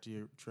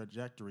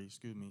trajectory,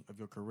 of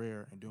your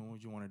career and doing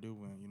what you want to do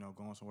and,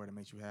 going somewhere that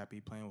makes you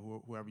happy, playing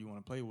with whoever you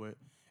want to play with,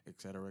 et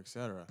cetera, et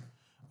cetera.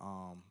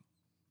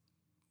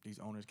 These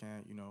owners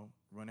can't,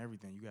 run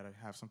everything. You got to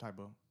have some type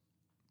of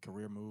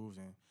career moves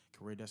and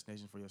career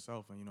destinations for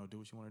yourself and, do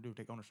what you want to do.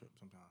 Take ownership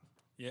sometimes.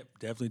 Yep,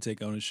 definitely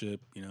take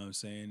ownership. You know what I'm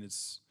saying?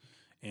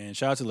 And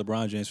shout out to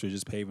LeBron James for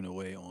just paving the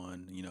way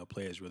on,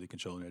 players really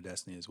controlling their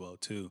destiny as well,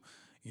 too.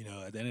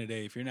 At the end of the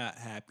day, if you're not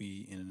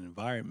happy in an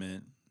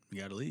environment,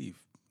 you got to leave.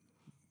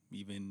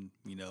 Even,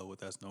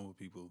 with us normal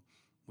people.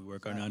 We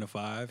work our 9 to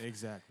 5.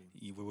 Exactly.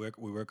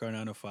 We work our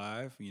 9 to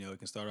 5. It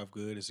can start off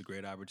good. It's a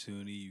great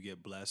opportunity. You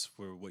get blessed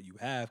for what you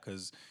have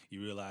because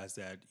you realize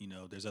that,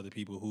 there's other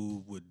people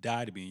who would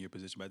die to be in your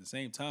position. But at the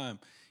same time,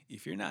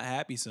 if you're not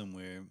happy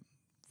somewhere,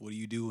 what do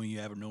you do when you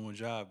have a normal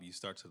job? You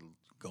start to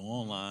go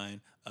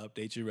online,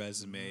 update your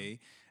resume.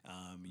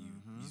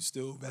 You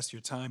still invest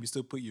your time. You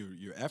still put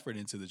your effort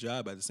into the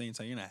job. But at the same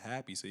time, you're not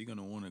happy, so you're going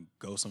to want to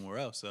go somewhere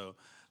else. So,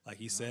 like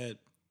he said,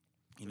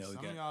 some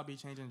of y'all be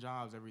changing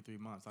jobs every 3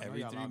 months.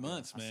 Every 3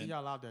 months, man. I see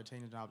y'all out there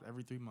changing jobs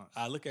every 3 months.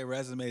 I look at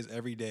resumes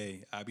every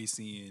day. I be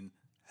seeing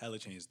hella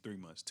changes 3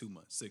 months, 2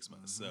 months, 6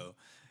 months. So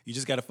you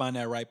just got to find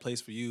that right place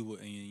for you.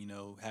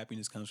 And,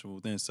 happiness comes from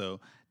within. So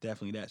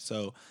definitely that.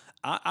 So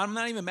I'm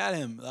not even mad at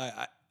him.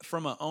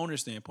 From an owner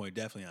standpoint,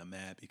 definitely I'm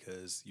mad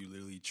because you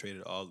literally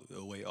traded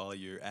away all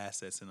your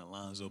assets in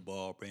Alonzo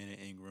Ball, Brandon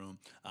Ingram,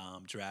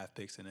 draft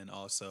picks, and then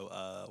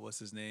also, what's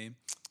his name?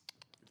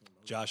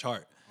 Josh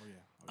Hart. Oh, yeah.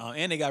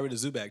 And they got rid of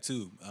Zubac,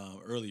 too,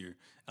 earlier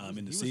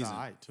in the season. He was all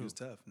right, too. He was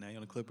tough. Now you're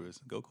on the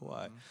Clippers. Go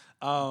Kawhi.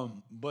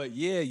 But,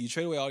 yeah, you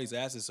trade away all these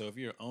assets. So if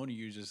you're an owner,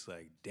 you're just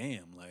like,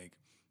 damn,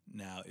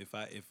 now if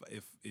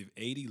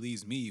AD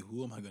leaves me,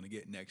 who am I going to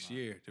get next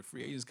year? The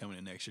free agents coming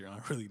in next year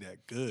aren't really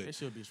that good. It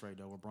should be straight,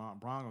 though. Bron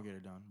going to get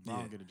it done.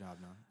 Bron will get the job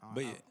done.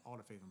 But all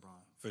the faith in Bron.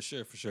 For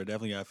sure.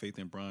 Definitely got faith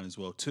in Bron as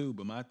well, too.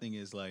 But my thing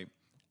is,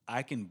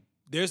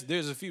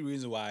 there's a few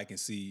reasons why I can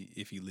see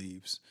if he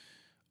leaves.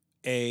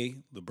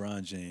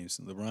 LeBron James.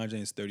 LeBron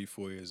James,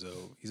 34 years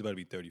old. He's about to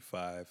be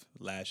 35.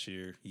 Last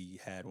year, he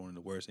had one of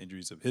the worst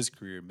injuries of his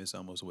career. Missed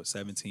almost,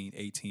 17,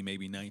 18,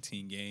 maybe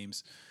 19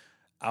 games.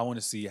 I want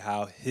to see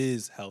how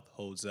his health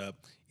holds up.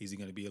 Is he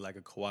going to be like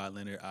a Kawhi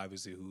Leonard,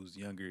 obviously, who's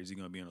younger? Is he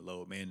going to be in a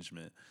load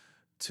management?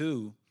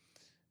 2,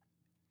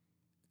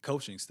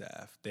 coaching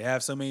staff. They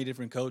have so many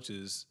different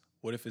coaches.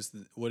 What if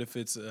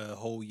it's a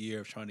whole year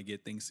of trying to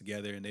get things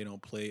together and they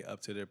don't play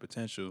up to their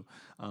potential?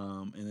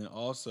 And then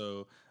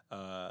also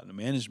the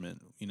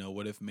management.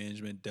 What if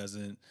management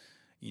doesn't,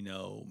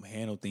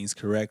 handle things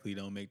correctly,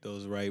 don't make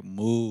those right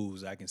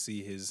moves? I can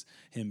see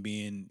him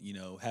being,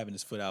 having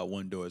his foot out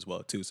one door as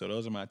well too. So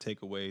those are my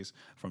takeaways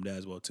from that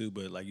as well too.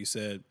 But like you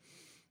said,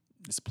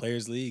 it's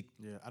players' league.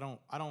 Yeah,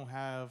 I don't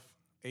have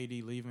AD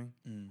leaving.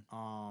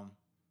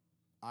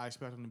 I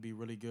expect them to be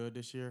really good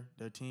this year.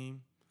 Their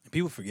team.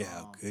 People forget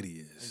how good he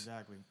is.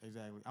 Exactly.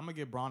 I'm gonna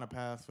give Bron a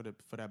pass for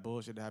that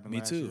bullshit that happened. Me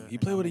last too. year. He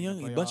played with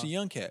a bunch of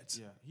young cats.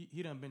 Yeah,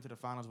 he done been to the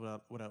finals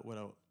with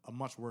a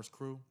much worse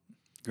crew.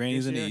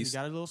 Granny's in the He East.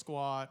 got a little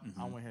squad.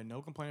 I won't hear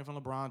no complaining from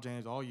LeBron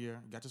James all year.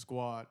 You got your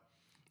squad.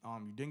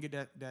 You didn't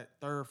get that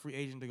third free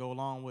agent to go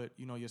along with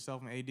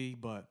yourself and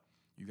AD, but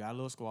you got a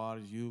little squad.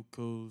 It's you,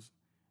 Kuz,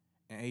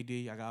 and AD.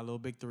 I got a little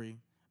big three.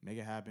 Make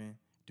it happen.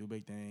 Do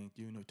big things.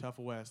 Tough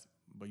for West,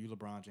 but you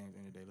LeBron James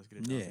in the day. Let's get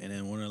it done. Yeah, and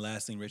then one of the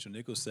last things Rachel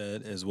Nichols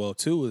said as well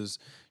too was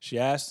she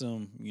asked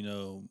him,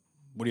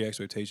 what are your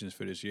expectations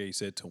for this year? He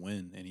said to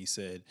win, and he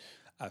said,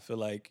 I feel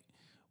like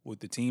with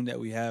the team that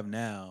we have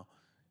now,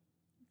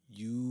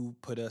 you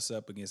put us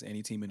up against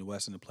any team in the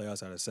West in the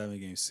playoffs out of a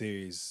 7-game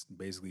series,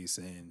 basically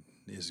saying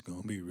it's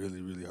going to be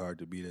really, really hard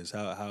to beat us.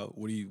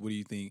 What do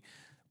you think?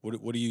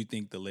 What do you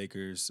think the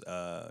Lakers,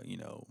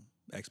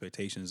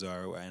 expectations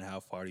are, and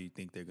how far do you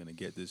think they're going to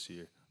get this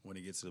year when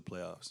it gets to the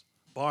playoffs,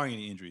 barring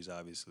any injuries,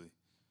 obviously?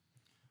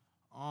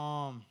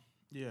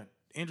 Yeah,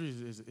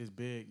 injuries is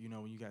big.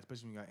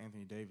 Especially when you got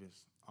Anthony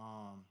Davis.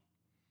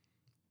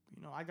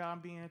 I got him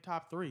being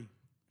top three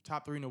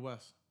in the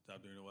West.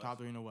 Top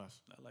three in the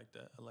West. I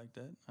like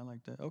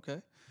that.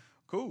 Okay,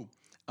 cool.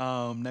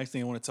 Next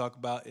thing I want to talk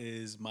about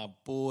is my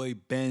boy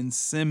Ben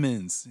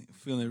Simmons.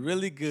 Feeling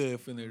really good.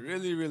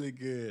 Really, really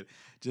good.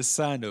 Just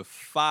signed a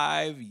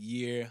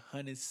 5-year,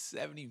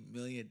 $170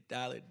 million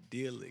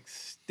deal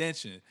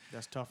extension.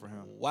 That's tough for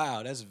him.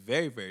 Wow, that's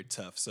very, very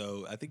tough.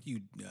 So I think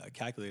you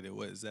calculated,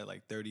 what is that,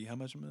 like 30, how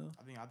much mil?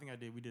 I think I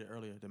did. We did it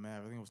earlier, the math.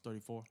 I think it was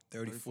 34.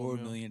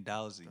 $34 million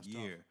a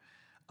year.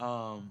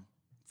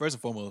 First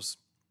and foremost,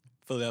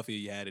 Philadelphia,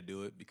 you had to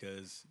do it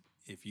because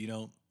if you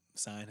don't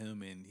sign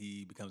him and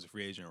he becomes a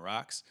free agent and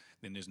rocks,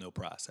 then there's no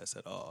process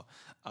at all.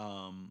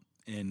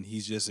 And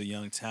he's just a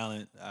young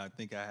talent. I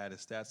think I had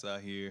his stats out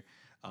here.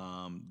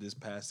 This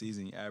past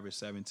season, he averaged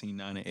 17,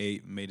 9, and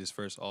 8, made his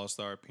first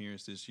All-Star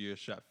appearance this year,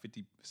 shot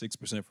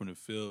 56% from the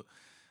field.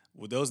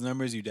 With those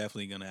numbers, you're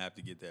definitely going to have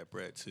to get that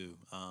bread, too.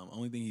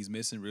 Only thing he's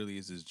missing, really,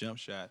 is his jump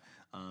shot.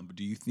 But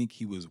do you think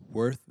he was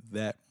worth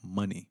that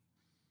money?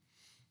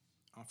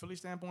 On Philly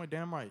standpoint,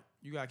 damn right.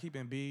 You got to keep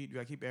Embiid. You got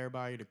to keep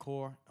everybody the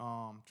core.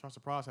 Trust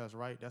the process,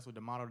 right? That's what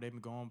the motto they've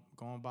been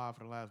going by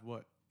for the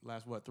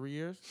last 3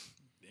 years?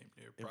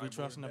 If we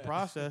trust in the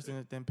process,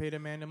 then pay the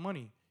man the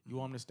money. You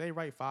want him to stay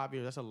right 5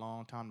 years. That's a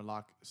long time to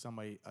lock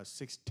somebody, a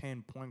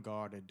 6'10" point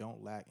guard that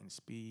don't lack in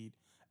speed,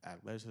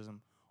 athleticism,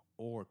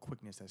 or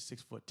quickness at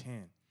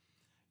 6'10".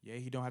 Yeah,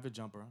 he don't have the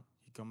jumper.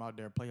 He come out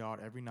there, play hard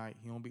every night.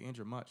 He won't be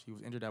injured much. He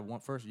was injured that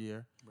first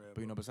year.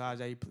 Right, but, besides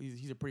that,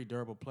 he's a pretty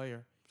durable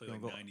player. Play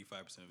like 95% of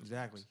his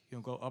Exactly. games. He's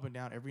going to go up and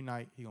down every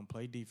night. He's going to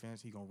play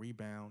defense. He's going to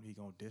rebound. He's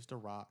going to dish the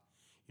rock.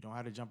 He don't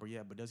have the jumper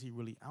yet, but does he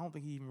really? I don't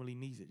think he even really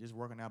needs it. Just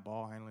working that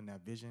ball, handling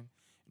that vision,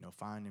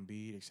 finding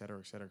Embiid, et cetera,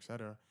 et cetera, et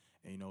cetera.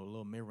 And, a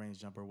little mid-range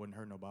jumper wouldn't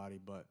hurt nobody,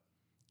 but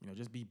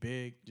just be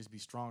big, just be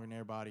stronger than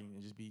everybody,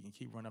 and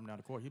keep running up and down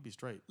the court. He'll be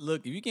straight.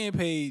 Look, if you can't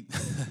pay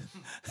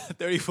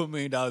 $34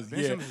 million a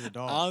year,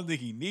 I don't think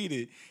he need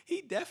it.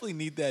 He definitely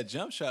need that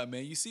jump shot,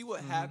 man. You see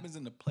what happens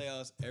in the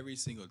playoffs every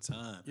single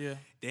time. Yeah,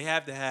 they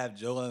have to have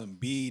Joel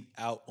Embiid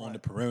out on the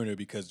perimeter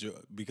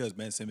because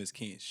Ben Simmons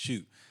can't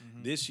shoot.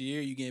 This year,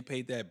 you getting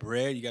paid that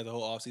bread. You got the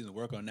whole offseason to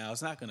work on now.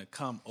 It's not going to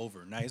come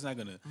overnight. It's not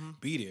going to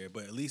be there,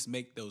 but at least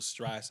make those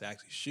strides to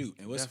actually shoot.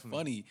 And what's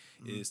funny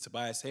is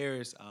Tobias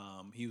Harris,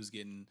 he was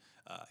getting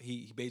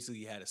he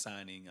basically had a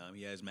signing.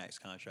 He has max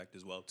contract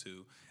as well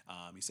too.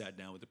 He sat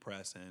down with the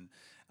press and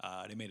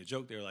they made a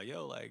joke. They were like,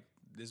 "Yo, like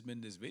there's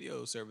been this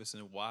video service,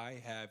 and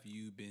why have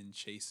you been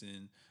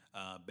chasing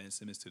Ben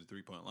Simmons to the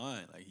 3-point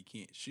line? Like he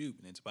can't shoot."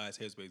 And then Tobias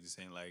Harris basically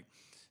saying like,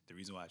 the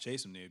reason why I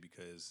chased him there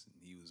because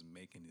he was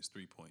making his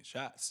 3-point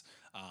shots.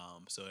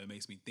 So it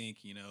makes me think,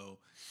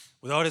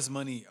 with all this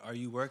money, are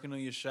you working on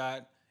your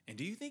shot? And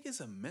do you think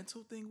it's a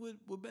mental thing with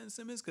Ben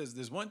Simmons? Because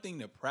there's one thing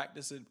to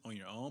practice it on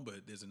your own,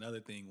 but there's another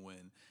thing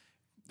when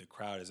the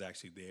crowd is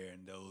actually there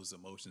and those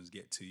emotions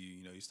get to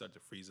you. You start to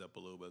freeze up a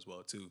little bit as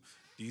well too.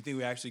 Do you think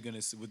we're actually going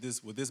to see with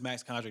this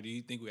max contract? Do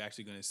you think we're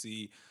actually going to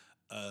see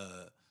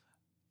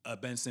a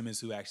Ben Simmons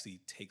who actually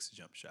takes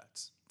jump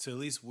shots to at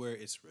least where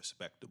it's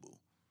respectable?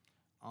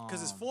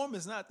 Because his form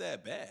is not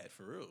that bad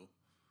for real.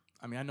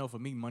 I mean, I know for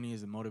me, money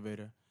is a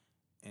motivator,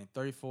 and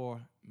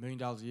 $34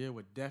 million a year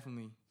would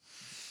definitely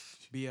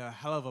be a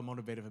hell of a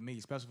motivator for me,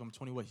 especially if I'm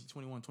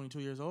 21, 22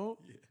 years old?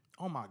 Yeah.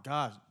 Oh, my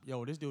gosh.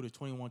 Yo, this dude is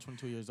 21,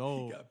 22 years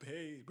old. He got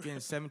paid, bro. Getting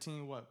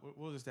 17, what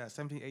was that,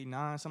 17, 8,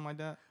 9, something like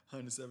that?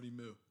 170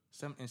 mil.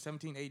 And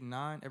 17, 8,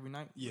 9 every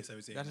night? Yeah,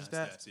 17, 8, That's his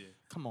stats, yeah.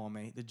 Come on,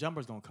 man. The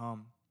jumper's going to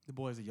come. The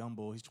boy's a young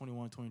bull. He's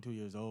 21, 22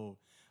 years old.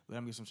 Let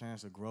him get some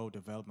chance to grow,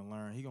 develop, and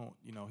learn. He's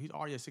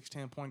already a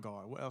 6'10" point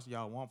guard. What else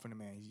y'all want from the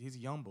man? He's a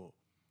young bull.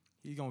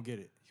 He's going to get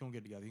it. He's going to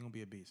get it together. He's going to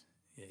be a beast.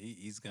 Yeah,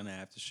 he's going to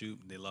have to shoot.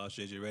 They lost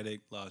J.J.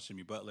 Redick, lost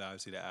Jimmy Butler.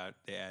 Obviously,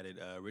 they added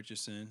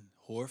Richardson.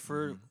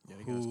 Horford,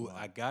 who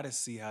I got to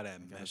see how that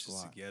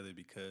meshes together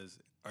because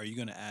are you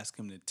going to ask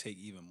him to take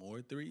even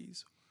more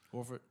threes?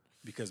 Horford?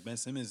 Because Ben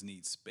Simmons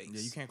needs space.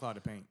 Yeah, you can't cloud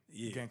the paint.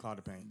 Yeah. You can't cloud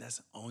the paint. That's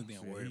the only thing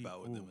I'm worried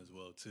about with him as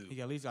well, too.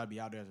 He at least got to be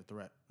out there as a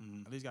threat.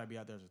 At least got to be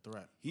out there as a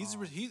threat.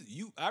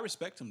 I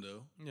respect him,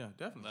 though. Yeah,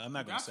 definitely. I'm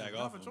not going to sag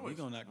off him. He's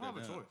going to knock that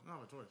down. I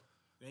have a choice.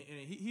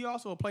 And he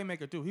also a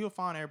playmaker too. He'll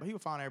find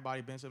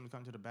everybody. Ben Simmons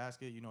come to the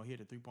basket. You know, he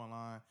hit the 3-point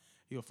line.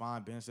 He'll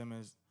find Ben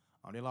Simmons.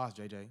 They lost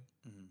JJ,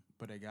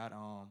 but they got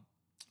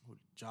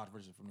Josh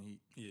Richardson from the Heat.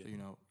 Yeah. So, you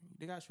know,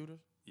 they got shooters.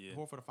 Yeah.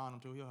 Horford to find them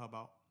too. He'll help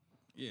out.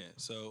 Yeah.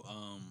 So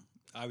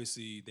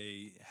obviously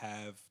they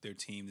have their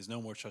team. There's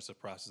no more trust the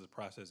process. The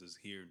process is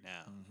here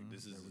now.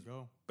 This is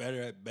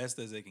better at best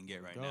as they can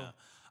get right now.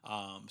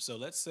 So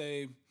let's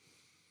say,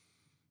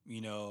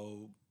 you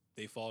know,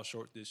 they fall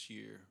short this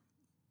year.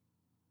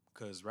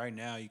 Because right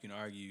now you can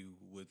argue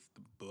with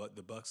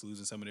the Bucks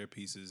losing some of their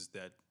pieces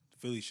that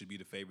Philly should be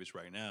the favorites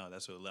right now.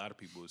 That's what a lot of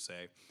people would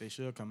say. They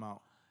should come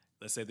out.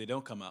 Let's say they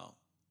don't come out.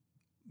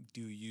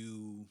 Do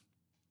you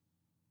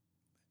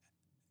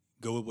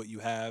go with what you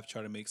have,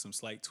 try to make some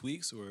slight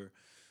tweaks, or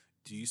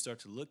do you start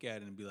to look at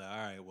it and be like, all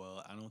right,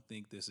 well, I don't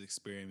think this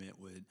experiment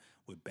with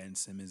Ben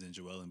Simmons and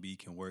Joel Embiid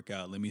can work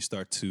out. Let me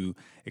start to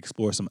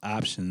explore some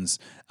options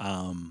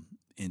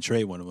and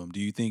trade one of them. Do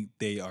you think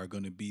they are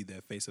going to be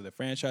the face of the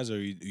franchise, or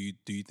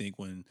do you think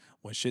when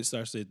shit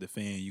starts to hit the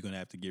fan, you're going to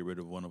have to get rid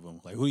of one of them?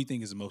 Like, who do you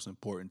think is the most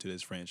important to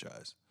this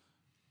franchise?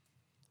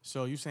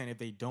 So you're saying if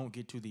they don't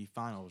get to the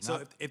finals?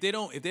 So if they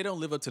don't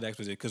live up to the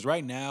expectation, because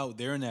right now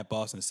they're in that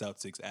Boston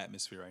Celtics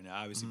atmosphere right now.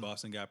 Obviously,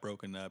 Boston got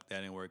broken up,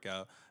 that didn't work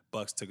out.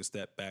 Bucks took a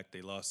step back.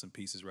 They lost some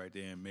pieces right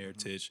there in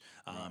Mirotic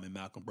and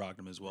Malcolm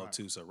Brogdon as well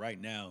too. So right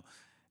now,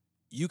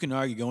 you can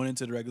argue going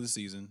into the regular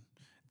season,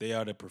 they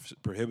are the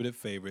prohibitive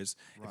favorites.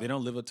 Right. If they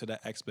don't live up to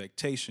that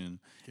expectation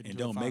and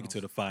don't make it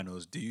to the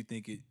finals, do you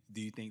think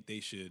they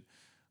should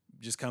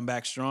just come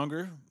back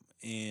stronger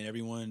and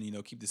everyone, you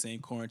know, keep the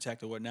same core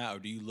intact or whatnot, or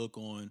do you look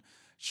on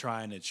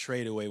trying to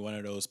trade away one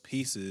of those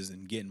pieces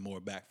and getting more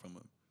back from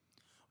them?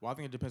 Well, I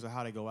think it depends on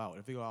how they go out.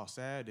 If they go out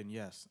sad, then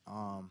yes.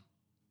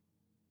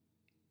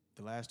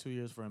 The last 2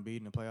 years for Embiid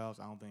in the playoffs,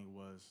 I don't think it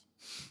was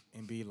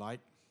Embiid-like.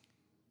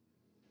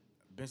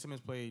 Ben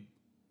Simmons played,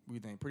 we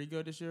think, pretty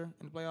good this year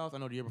in the playoffs. I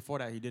know the year before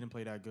that he didn't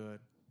play that good.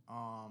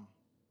 But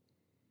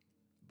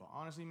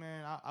honestly,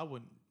 man, I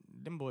wouldn't.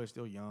 Them boys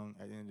still young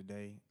at the end of the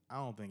day. I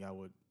don't think I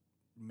would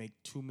make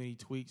too many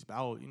tweaks.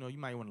 But you know, you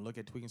might want to look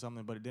at tweaking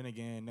something. But then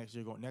again, next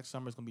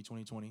summer it's gonna be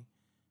 2020.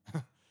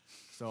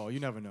 So you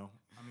never know.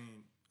 I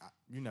mean,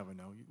 you never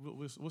know.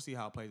 We'll see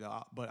how it plays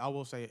out. But I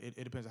will say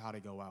it depends on how they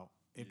go out.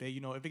 If they,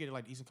 you know, if they get to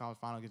like the Eastern Conference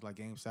Finals, get like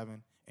Game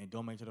 7 and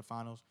don't make it to the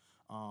finals,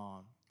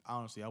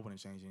 honestly, I wouldn't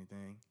change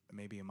anything.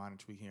 Maybe a minor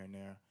tweak here and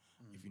there.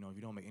 If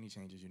you don't make any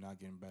changes, you're not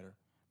getting better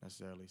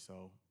necessarily.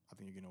 So I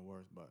think you're getting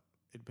worse. But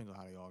it depends on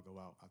how they all go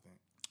out, I think.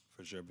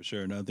 For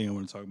sure. Another thing I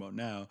want to talk about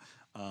now,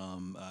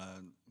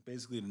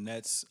 basically the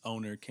Nets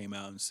owner came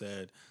out and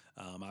said,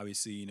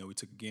 obviously, you know, we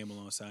took a gamble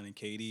on signing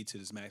KD to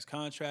this max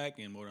contract,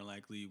 and more than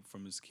likely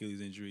from his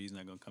Achilles injury, he's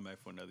not going to come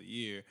back for another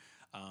year.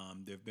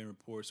 There have been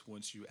reports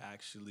once you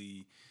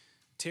actually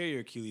tear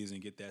your Achilles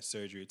and get that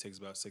surgery, it takes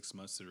about 6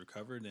 months to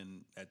recover.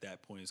 Then at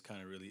that point, it's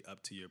kind of really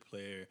up to your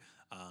player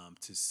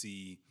to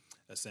see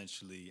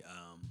essentially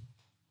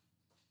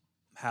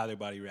how their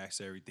body reacts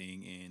to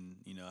everything and,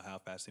 you know, how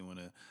fast they want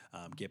to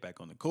get back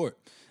on the court.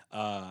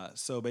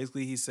 So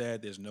basically he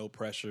said there's no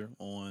pressure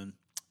on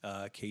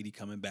KD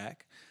coming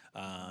back.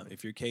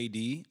 If you're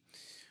KD,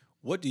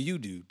 what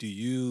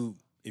do?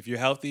 If you're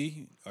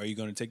healthy, are you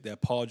going to take that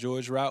Paul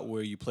George route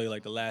where you play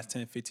like the last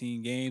 10,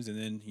 15 games and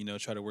then, you know,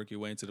 try to work your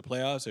way into the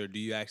playoffs? Or do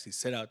you actually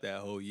sit out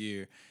that whole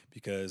year?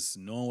 Because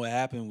knowing what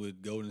happened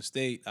with Golden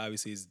State,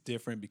 obviously it's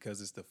different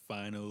because it's the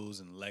finals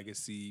and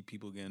legacy,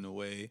 people getting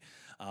away.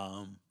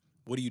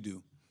 What do you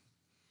do?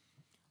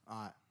 All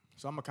right.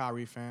 So I'm a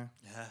Kyrie fan.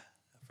 Yeah,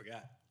 I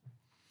forgot.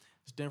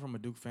 Stem from a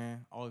Duke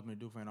fan. Always been a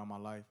Duke fan all my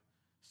life.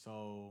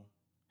 So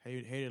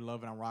hated,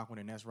 love it. I'm rocking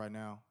with the Nets right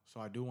now. So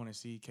I do want to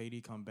see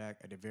KD come back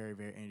at the very,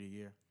 very end of the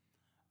year.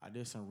 I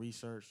did some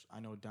research. I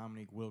know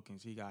Dominique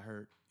Wilkins, he got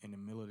hurt in the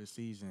middle of the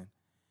season.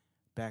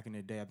 Back in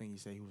the day, I think he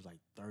said he was like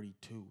 32.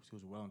 So he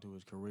was well into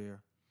his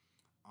career.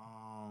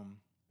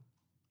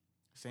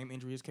 Same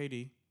injury as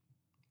KD.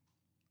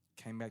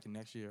 Came back the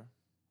next year.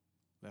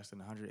 Less than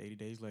 180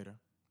 days later.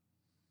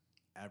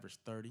 Averaged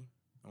 30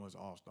 and was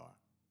all-star.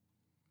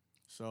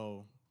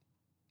 So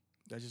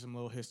that's just some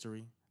little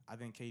history. I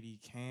think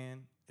KD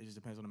can. It just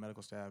depends on the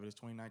medical staff. It is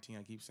 2019.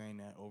 I keep saying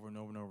that over and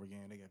over and over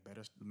again. They got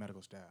better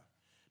medical staff.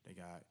 They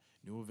got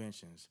new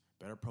inventions,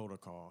 better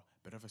protocol,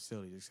 better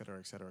facilities, et cetera,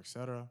 et cetera, et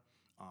cetera.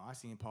 I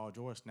seen Paul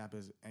George snap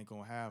his ankle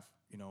in half,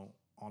 you know,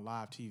 on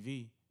live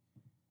TV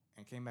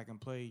and came back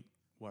and played,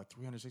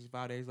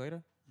 365 days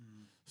later?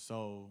 Mm-hmm.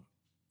 So,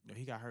 you know,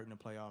 he got hurt in the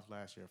playoffs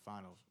last year,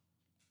 finals.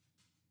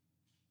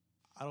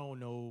 I don't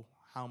know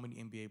how many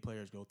NBA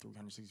players go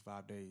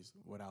 365 days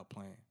without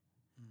playing.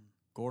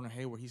 Gordon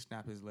Hayward, he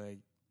snapped his leg.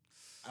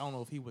 I don't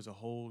know if he was a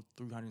whole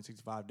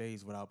 365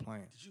 days without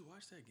playing. Did you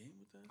watch that game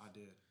with us? I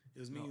did. It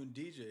was me and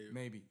DJ.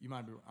 Maybe. You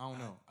might be. I don't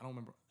know. I don't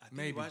remember. I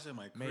think you watched at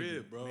my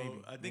crib,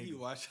 bro. I think you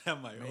watched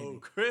at my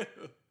old crib.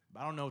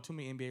 But I don't know too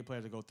many NBA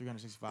players that go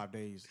 365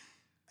 days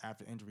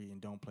after injury and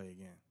don't play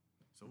again.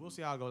 So we'll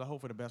see how it goes. I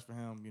hope for the best for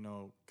him, you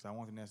know, because I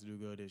want the Nets to do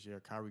good this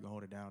year. Kyrie going to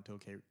hold it down until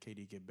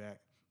KD get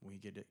back. When he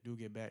do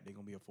get back, they're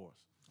going to be a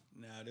force.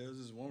 Now, there was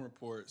this one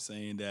report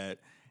saying that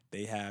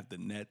they have the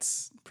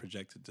Nets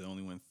projected to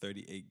only win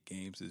 38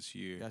 games this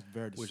year. That's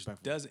very which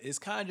disrespectful. it's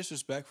kind of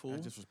disrespectful.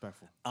 That's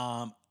disrespectful.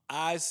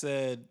 I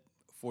said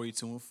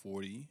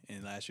 42-40,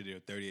 and last year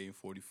they were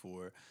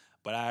 38-44.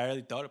 But I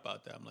really thought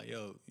about that. I'm like,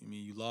 yo, I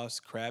mean, you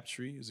lost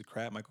Crabtree. Is it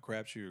Michael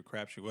Crabtree or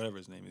Crabtree, whatever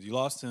his name is. You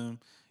lost him.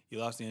 You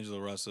lost D'Angelo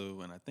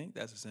Russell, and I think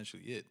that's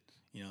essentially it.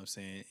 You know what I'm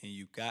saying? And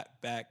you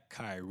got back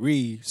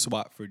Kyrie,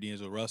 swapped for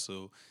D'Angelo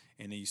Russell,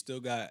 and then you still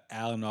got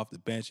Allen off the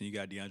bench, and you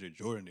got DeAndre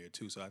Jordan there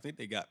too. So I think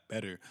they got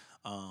better.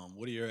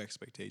 What are your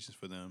expectations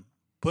for them?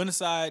 Putting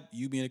aside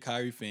you being a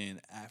Kyrie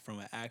fan, from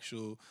an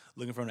actual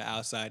looking from the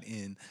outside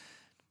in,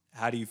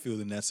 how do you feel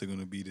the Nets are going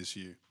to be this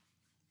year?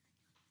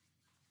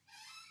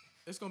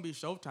 It's gonna be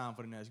showtime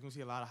for the Nets. You're gonna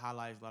see a lot of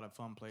highlights, a lot of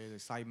fun plays,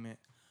 excitement,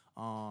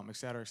 et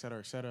cetera, et cetera,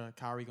 et cetera.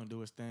 Kyrie gonna do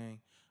his thing.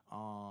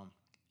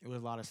 It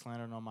was a lot of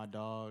slandering on my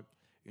dog,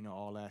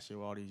 all last year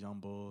with all these young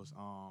bulls.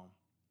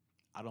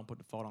 I don't put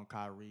the fault on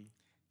Kyrie.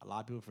 A lot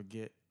of people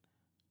forget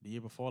the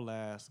year before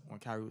last,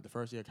 the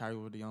first year Kyrie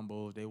was with the young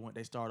bulls,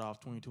 they started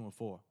off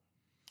 22-4.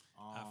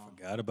 I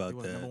forgot about He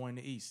was that. number one in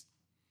the East.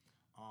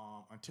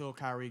 Until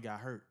Kyrie got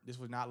hurt. This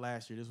was not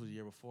last year. This was the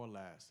year before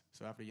last.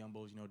 So after the Young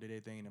Bulls, did their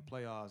thing in the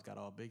playoffs, got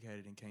all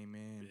big-headed and came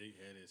in.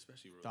 Big-headed,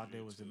 especially Rozier, thought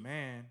they was the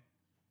man.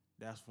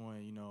 That's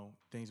when,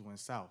 things went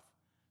south.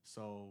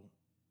 So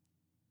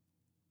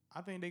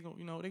I think they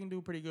can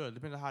do pretty good.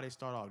 Depends on how they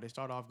start off. If they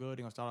start off good,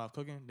 they're going to start off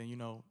cooking, then,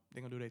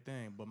 they're going to do their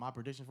thing. But my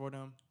prediction for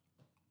them,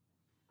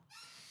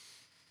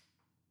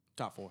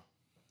 top 4.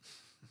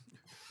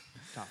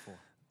 Top 4.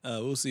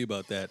 We'll see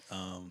about that.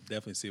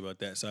 Definitely see about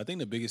that. So I think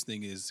the biggest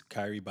thing is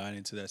Kyrie buying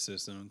into that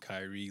system,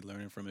 Kyrie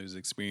learning from his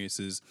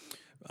experiences,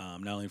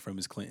 not only from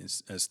his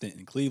stint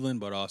in Cleveland,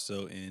 but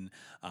also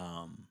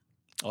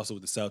also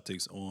with the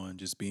Celtics on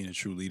just being a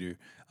true leader.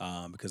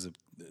 Because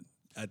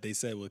they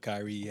said with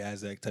Kyrie, he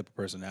has that type of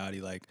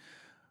personality. Like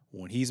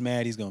when he's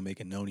mad, he's gonna make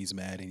it known he's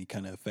mad, and he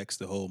kind of affects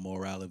the whole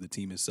morale of the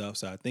team itself.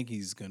 So I think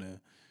he's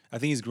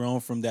grown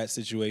from that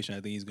situation.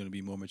 I think he's going to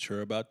be more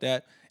mature about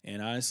that.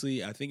 And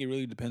honestly, I think it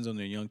really depends on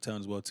their young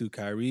talent as well too.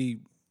 Kyrie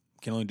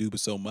can only do but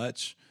so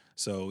much.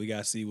 So we got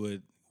to see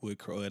what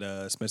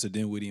Spencer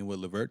Dinwiddie and what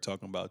LeVert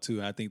talking about too.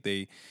 And I think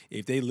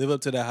if they live up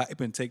to the hype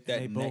and take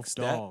that next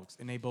step,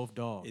 and they both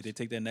dogs. If they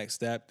take that next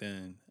step,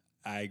 then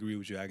I agree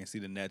with you. I can see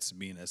the Nets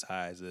being as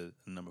high as a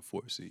number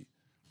 4 seed.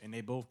 And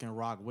they both can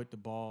rock with the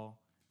ball,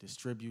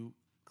 distribute,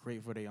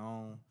 create for their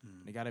own.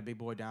 They got a big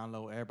boy down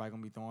low. Everybody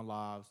gonna be throwing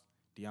lobs.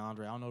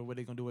 DeAndre, I don't know what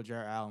they're gonna do with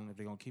Jared Allen. If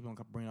they're gonna keep him,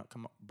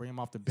 bring him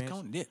off the bench.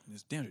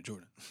 It's DeAndre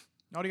Jordan.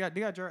 No, they got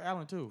Jared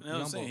Allen too. You know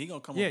what I'm saying? He gonna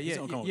come. Yeah, he's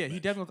gonna come he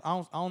definitely.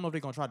 I don't know if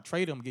they're gonna try to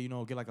trade him.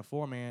 Get like a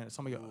 4-man.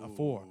 Somebody a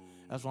 4.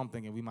 That's what I'm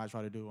thinking. We might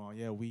try to do.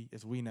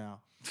 It's we now.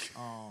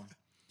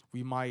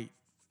 We might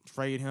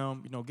trade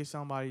him. Get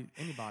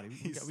anybody.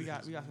 We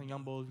got some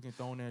young bulls we can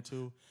throw in there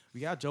too.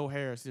 We got Joe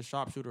Harris, he's a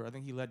sharpshooter. I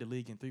think he led the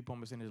league in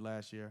 3-point percentage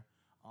last year.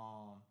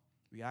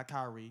 We got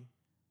Kyrie.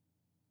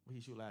 What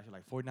he shoot last year,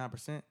 like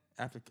 49%.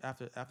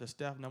 After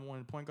Steph, number one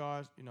in point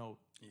guards,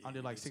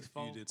 under like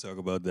 6'4". You did talk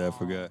about that. I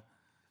forgot.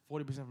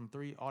 40% from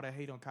 3. All that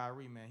hate on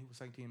Kyrie, man. He was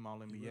second team All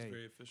NBA. He was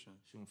very efficient.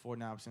 Shooting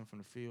 49% from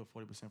the field,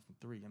 40% from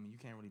 3. I mean, you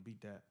can't really beat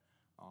that.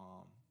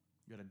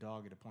 You got a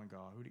dog at a point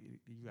guard. Who do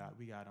you got?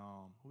 We got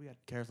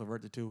Karis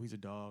LeVert the 2. He's a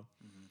dog.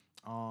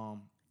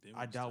 Mm-hmm.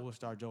 I doubt we'll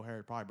start Joe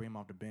Harris. Probably bring him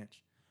off the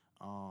bench.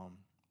 KD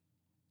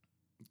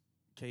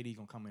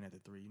gonna come in at the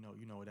 3. You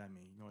know what that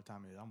means. You know what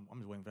time it is. I'm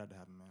just waiting for that to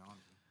happen, man.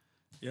 Honestly.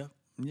 Yeah.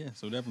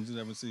 So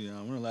definitely see.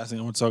 One of the last things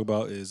I want to talk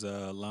about is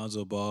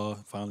Lonzo Ball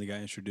finally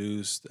got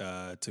introduced.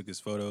 Took his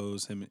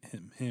photos. Him,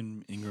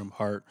 Ingram,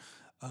 Hart,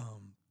 JJ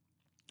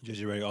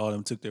Redick, all of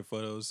them took their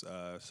photos.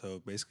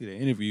 So basically, they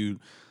interviewed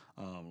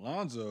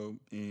Lonzo,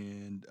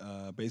 and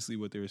basically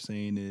what they were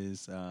saying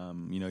is,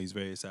 he's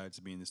very excited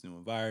to be in this new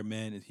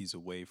environment, and he's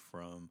away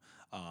from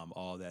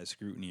all that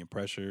scrutiny and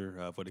pressure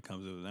of what it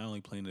comes with not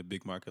only playing in a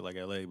big market like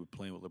LA, but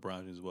playing with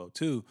LeBron as well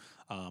too.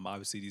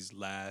 Obviously, these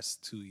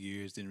last 2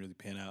 years didn't really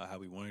pan out how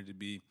we wanted it to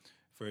be.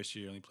 First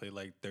year only played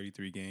like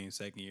 33 games.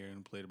 Second year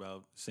and played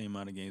about the same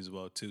amount of games as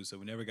well too. So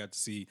we never got to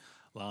see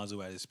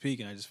Lonzo at his peak,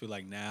 and I just feel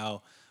like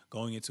now,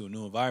 going into a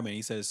new environment,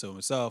 he said it so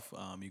himself,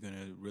 you're going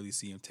to really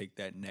see him take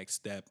that next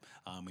step.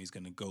 He's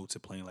going to go to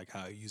playing like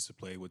how he used to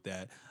play with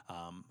that,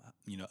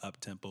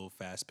 up-tempo,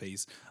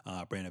 fast-paced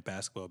brand of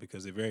basketball,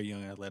 because they're very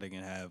young, athletic,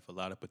 and have a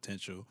lot of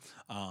potential.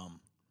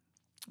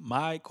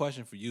 My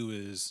question for you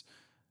is,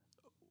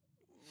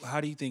 how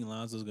do you think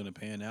Lonzo's going to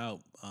pan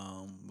out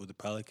with the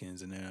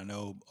Pelicans? And then I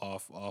know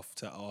off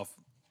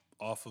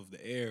of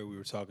the air, we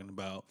were talking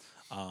about,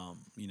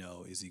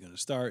 is he going to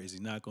start? Is he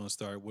not going to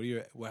start? How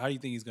do you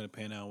think he's going to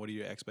pan out? What are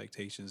your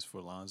expectations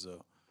for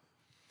Lonzo?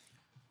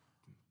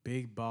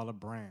 Big baller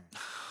brand.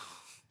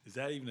 Is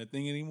that even a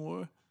thing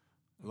anymore?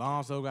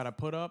 Lonzo got to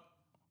put up,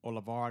 or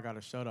LeVar got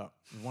to shut up.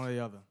 One or the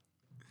other.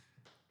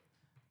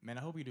 Man,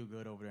 I hope you do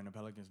good over there in the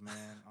Pelicans, man.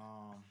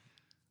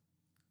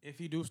 If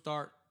he do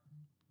start,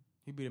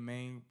 He'd be the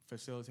main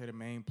facilitator,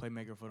 main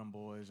playmaker for them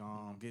boys.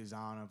 Get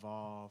Zion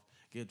involved,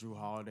 get Drew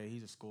Holiday.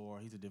 He's a scorer.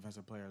 He's a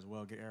defensive player as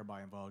well. Get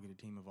everybody involved, get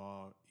the team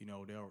involved. You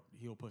know,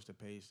 he'll push the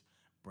pace.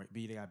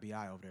 They got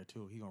Bi over there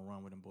too. He gonna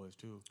run with them boys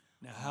too.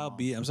 Now, how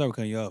I'm sorry for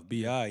cutting you off.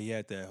 Bi, he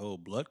had that whole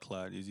blood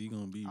clot. Is he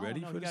gonna be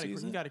ready for the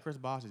season? He got a Chris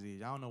Bosh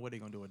disease. I don't know what they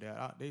gonna do with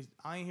that.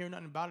 I ain't hear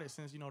nothing about it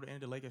since the end of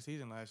the Lakers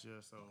season last year.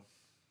 So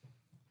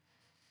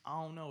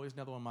I don't know. It's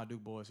another one of my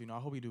Duke boys. I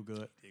hope he do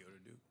good. They go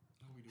to Duke.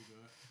 I hope he do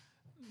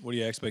good. What are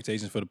your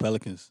expectations for the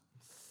Pelicans?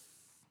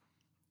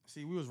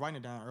 See, we was writing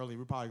it down early.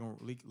 We're probably gonna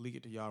leak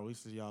it to y'all,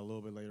 release it to y'all a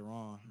little bit later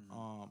on.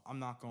 I'm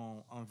not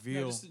gonna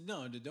unveil.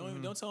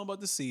 Don't tell them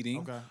about the seeding.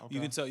 Okay. You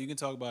can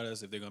talk about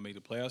us if they're gonna make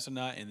the playoffs or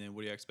not, and then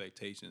what are your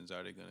expectations?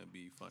 Are they gonna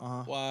be fun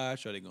to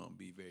watch? Are they gonna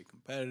be very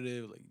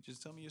competitive? Like,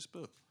 just tell me your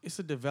spill. It's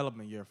a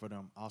development year for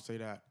them. I'll say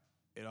that.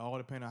 It all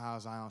depends on how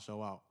Zion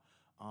show out.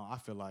 I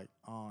feel like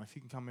if he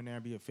can come in there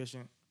and be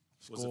efficient,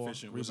 score,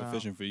 What's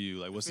efficient for you?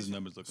 Like, what's his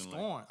numbers looking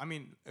scoring. like? I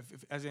mean,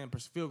 if as in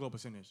field goal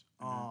percentage.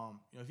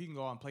 If he can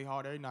go out and play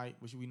hard every night,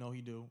 which we know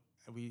he do,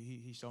 and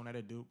he's shown that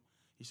at Duke.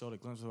 He showed a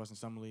glimpse of us in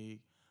summer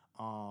league.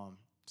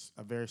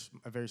 A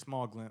very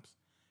small glimpse.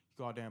 He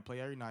go out there and play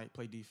every night,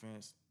 play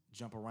defense,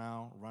 jump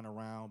around, run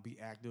around, be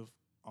active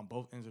on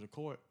both ends of the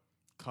court,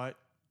 cut,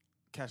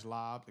 catch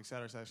lobs, et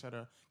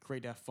cetera,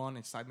 create that fun,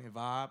 excitement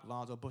vibe.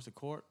 Lonzo push the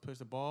court, push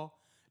the ball.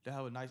 They'll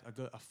have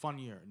a fun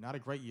year. Not a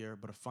great year,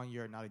 but a fun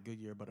year. Not a good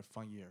year, but a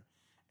fun year.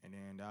 And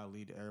then that'll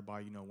lead to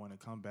everybody, want to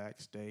come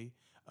back, stay,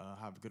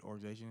 have a good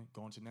organization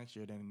going to next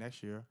year. Then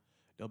next year,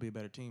 they'll be a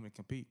better team and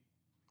compete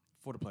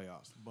for the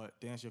playoffs. But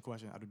to answer your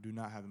question, I do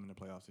not have them in the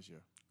playoffs this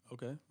year.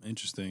 Okay,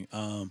 interesting.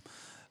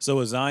 So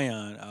with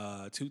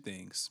Zion, two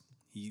things.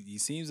 He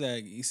seems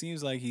like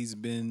he's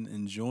been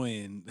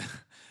enjoying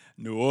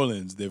New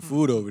Orleans, their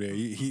food over there.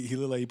 He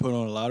looked like he put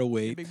on a lot of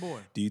weight. Big boy.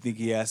 Do you think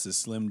he has to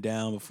slim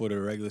down before the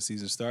regular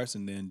season starts?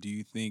 And then do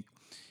you think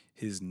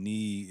his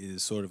knee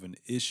is sort of an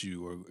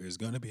issue or is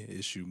going to be an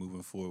issue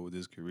moving forward with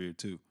his career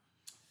too?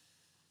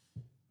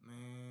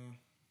 Man,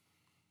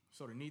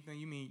 so the knee thing,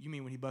 you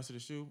mean when he busted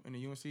his shoe in the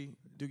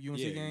Duke UNC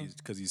game?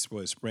 Because he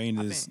sprained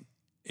his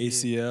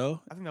ACL.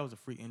 I think that was a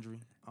freak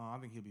injury. I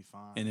think he'll be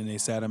fine. And then they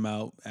sat him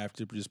out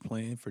after just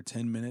playing for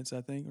 10 minutes,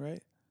 I think,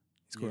 right?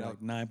 He scored like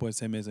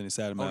 9.10 minutes and they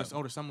sat him out.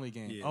 The summer league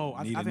game.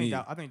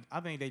 Yeah, I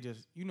think they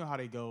just how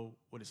they go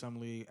with the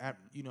summer league.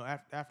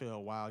 After a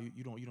while,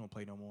 you don't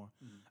play no more.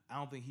 I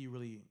don't think he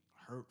really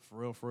hurt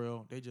for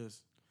real. They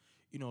just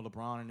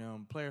LeBron and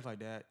them players like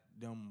that.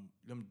 Them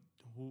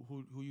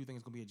who you think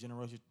is gonna be a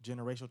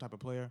generational type of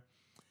player.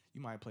 You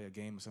might play a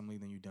game in summer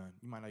league, then you're done.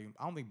 You might not even.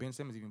 I don't think Ben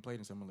Simmons even played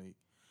in summer league.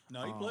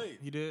 No, he played.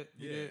 He did.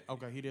 He did.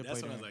 Okay, he did. That's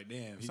play. That's when I was like,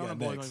 damn. He some got of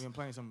the boys next. don't even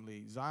play in some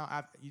league.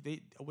 Zion,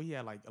 he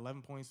had like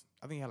 11 points.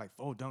 I think he had like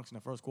 4 dunks in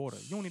the first quarter.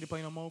 You don't need to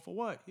play no more for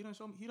what? He don't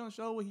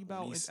show what he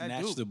about. He at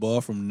snatched Duke. the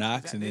ball from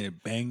Knox and then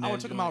banged that. I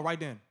would took him out right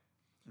then.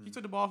 He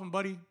took the ball from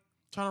Buddy,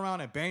 turned around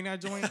and banged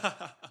that joint.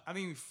 I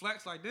mean, he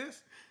flexed like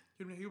this.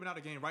 He would out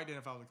of the game right then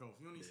if I was the coach.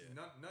 You don't need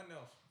nothing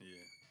else.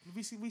 Yeah.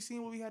 We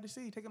seen what we had to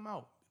see. Take him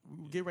out.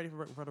 Get ready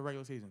for the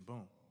regular season.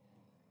 Boom.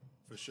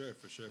 For sure.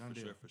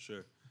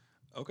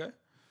 Okay.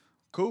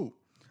 Cool.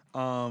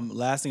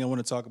 Last thing I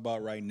want to talk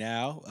about right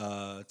now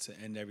to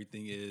end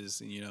everything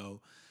is,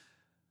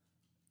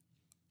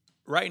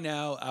 right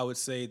now I would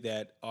say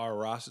that our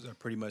rosters are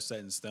pretty much set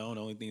in stone.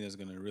 The only thing that's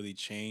going to really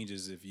change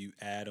is if you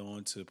add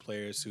on to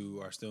players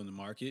who are still in the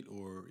market,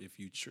 or if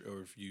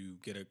you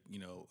get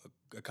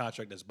a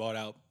contract that's bought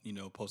out,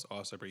 post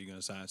All-Star break, you're going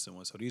to sign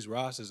someone. So these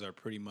rosters are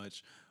pretty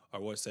much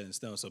what's set in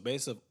stone. So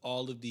based on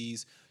all of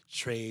these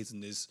trades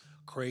and this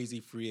crazy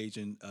free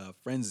agent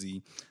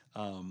frenzy,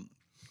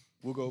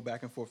 we'll go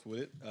back and forth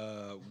with it.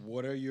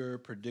 What are your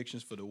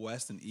predictions for the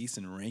West and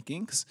Eastern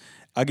rankings?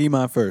 I'll give you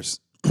mine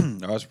first.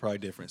 Ours are probably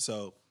different.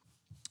 So,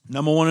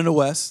 number 1 in the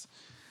West,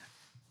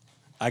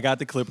 I got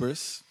the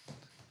Clippers.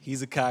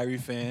 He's a Kyrie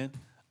fan.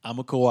 I'm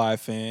a Kawhi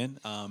fan.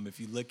 If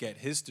you look at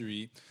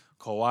history,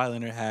 Kawhi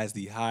Leonard has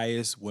the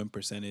highest win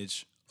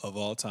percentage of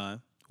all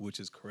time, which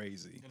is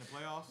crazy. In the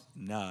playoffs?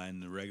 Nah, in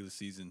the regular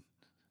season.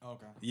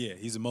 Okay. Yeah,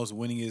 he's the most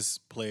winningest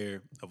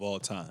player of all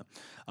time.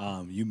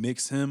 You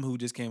mix him, who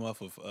just came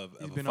off of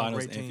a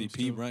Finals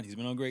MVP run. He's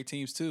been on great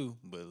teams too,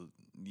 A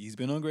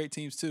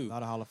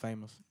lot of Hall of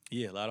Famers.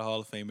 Yeah, a lot of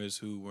Hall of Famers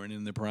who weren't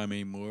in their prime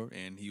anymore,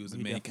 and he was the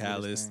main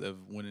catalyst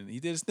of winning. He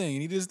did his thing,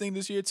 and he did his thing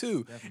this year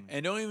too. Definitely.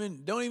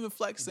 And don't even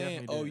flex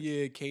saying, "Oh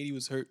yeah, Katie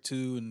was hurt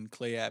too, and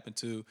Clay happened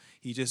too."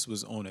 He just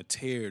was on a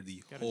tear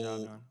the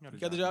whole. He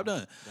got the job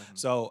done.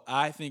 So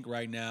I think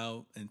right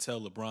now,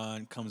 until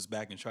LeBron comes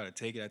back and try to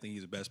take it, I think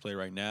he's the best player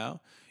right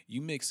now.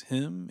 You mix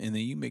him, and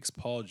then you mix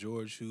Paul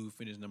George, who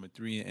finished number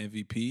 3 in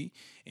MVP,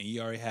 and you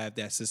already have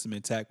that system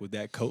intact with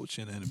that coach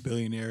and then a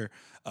billionaire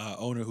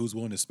owner who's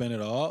willing to spend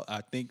it all.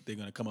 I think they're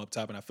going to come up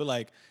top. And I feel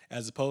like,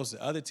 as opposed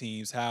to other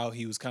teams, how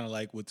he was kind of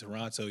like with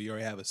Toronto, you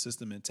already have a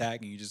system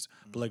intact, and you just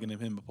plugging him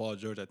and Paul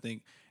George. I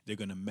think they're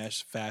going to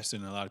mesh faster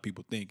than a lot of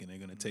people think, and they're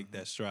going to take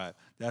that stride.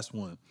 That's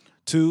 1.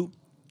 2,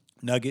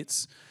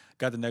 Nuggets.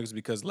 got the Nuggets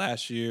because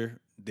last year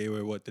they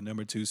were the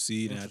number 2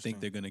 seed, and I think Interesting.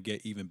 they're going to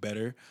get even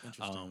better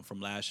Interesting.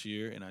 from last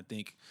year. And I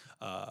think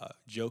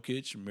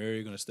Jokic, Murray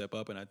are going to step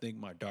up, and I think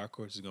my dark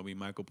horse is going to be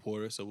Michael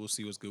Porter. So we'll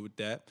see what's good with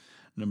that.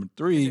 Number I think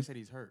they 3, said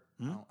he's hurt.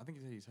 I think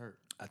they said he's hurt.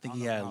 I think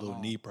don't he know had for a how little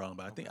long. knee problem,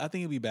 but Okay. I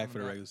think he'll be back for the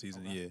Coming back? regular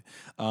season. Okay.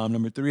 Yeah.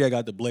 Number 3, I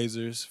got the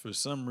Blazers. For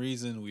some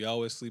reason, we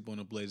always sleep on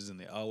the Blazers, and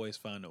they always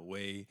find a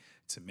way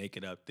to make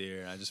it up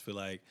there. I just feel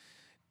like,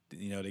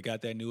 they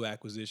got that new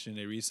acquisition.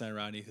 They re-signed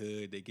Rodney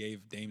Hood. They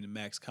gave Dame the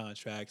max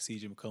contract.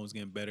 CJ McCollum's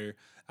getting better.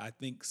 I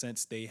think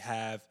since they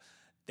have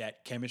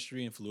that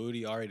chemistry and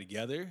fluidity already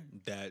together,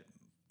 that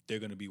they're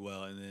going to be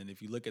well. And then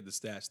if you look at the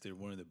stats, they're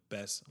one of the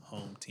best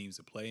home teams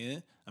to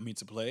play.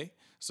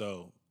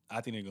 So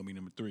I think they're going to be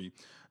number 3.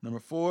 Number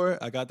 4,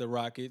 I got the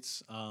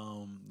Rockets.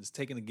 It's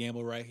taking a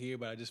gamble right here,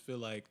 but I just feel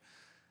like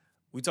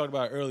we talked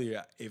about it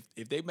earlier.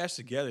 If they mesh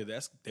together,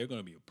 they're going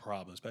to be a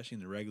problem, especially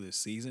in the regular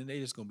season. They're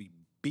just going to be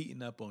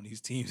beating up on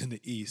these teams in the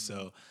East.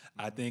 So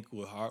I think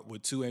with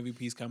 2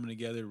 MVPs coming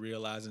together,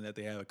 realizing that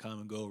they have a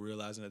common goal,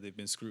 realizing that they've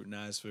been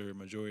scrutinized for a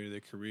majority of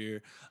their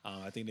career,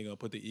 I think they're going to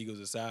put the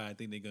Eagles aside. I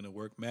think they're going to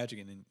work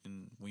magic.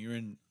 And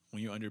when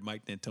you're under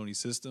Mike D'Antoni's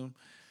system,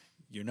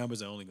 your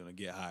numbers are only going to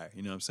get higher.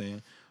 You know what I'm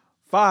saying?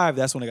 5,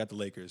 that's when I got the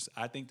Lakers.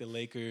 I think the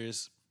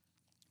Lakers,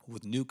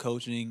 with new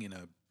coaching and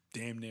a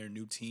damn near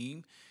new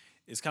team,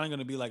 it's kind of going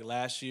to be like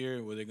last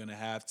year where they're going to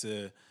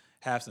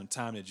have some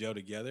time to gel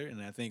together.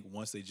 And I think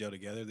once they gel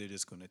together, they're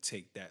just going to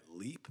take that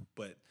leap.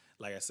 But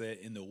like I said,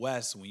 in the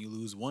West, when you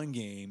lose one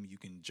game, you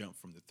can jump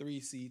from the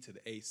 3 seed to the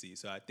 8 seed.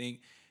 So I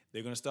think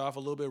they're going to start off a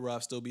little bit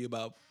rough, still be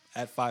about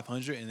at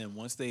 500. And then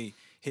once they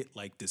hit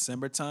like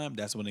December time,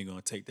 that's when they're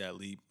going to take that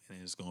leap.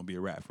 And it's going to be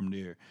a wrap from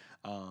there.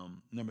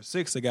 Number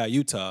 6, I got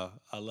Utah.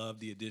 I love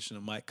the addition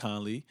of Mike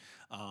Conley.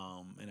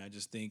 And I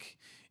just think,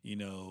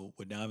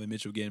 with Donovan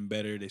Mitchell getting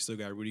better, they still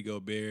got Rudy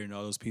Gobert and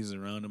all those pieces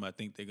around them. I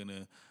think they're going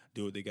to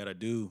do what they got to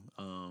do.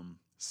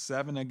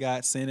 7, I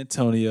got San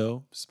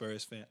Antonio.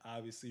 Spurs fan,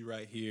 obviously,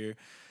 right here.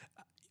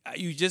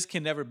 You just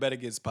can never bet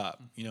against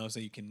Pop. You know what I'm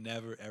saying? You can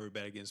never, ever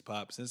bet against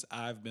Pop. Since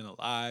I've been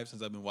alive,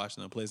 since I've been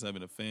watching them play, since I've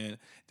been a fan,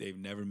 they've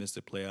never missed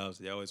the playoffs.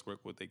 They always work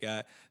what they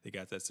got. They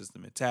got that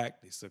system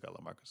intact. They still got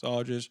LaMarcus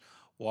Aldridge.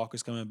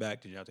 Walker's coming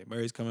back. DeJounte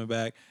Murray's coming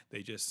back.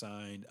 They just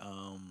signed,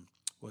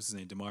 what's his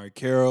name, DeMar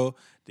Carroll.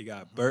 They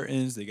got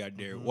Burtons. They got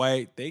Derek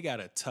White. They got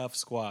a tough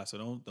squad,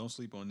 so don't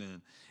sleep on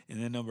them.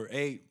 And then number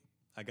 8,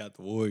 I got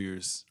the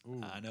Warriors.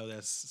 I know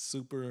that's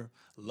super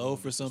low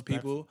for some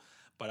people.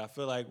 But I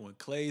feel like when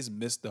Clay's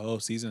missed the whole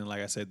season, and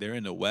like I said, they're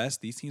in the West,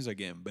 these teams are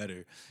getting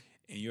better.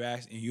 And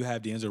you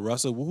have D'Angelo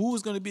Russell,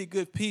 who's going to be a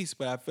good piece,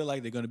 but I feel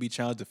like they're going to be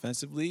challenged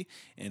defensively,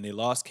 and they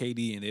lost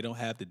KD, and they don't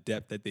have the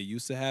depth that they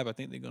used to have. I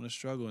think they're going to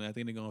struggle, and I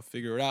think they're going to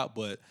figure it out.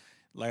 But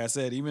like I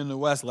said, even in the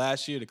West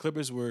last year, the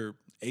Clippers were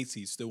 8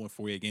 seeds, still won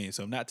 48 games.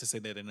 So not to say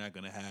that they're not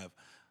going to have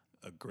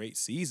a great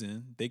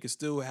season. They could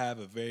still have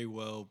a very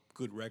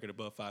good record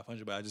above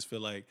 500, but I just feel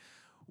like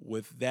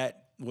with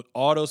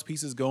all those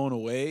pieces going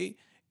away,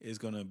 it's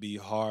going to be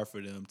hard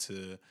for them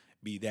to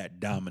be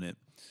that dominant.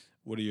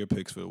 What are your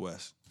picks for the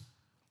West?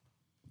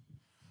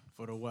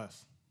 For the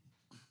West,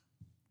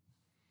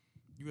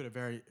 you had a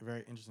very,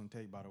 very interesting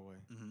take, by the way.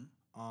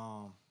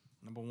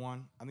 Number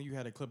 1, I think you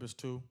had the Clippers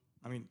too.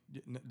 I mean,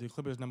 the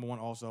Clippers number 1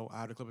 also.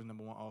 I had the Clippers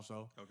number 1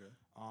 also. Okay.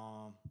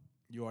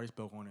 You already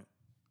spoke on it.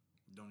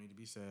 Don't need to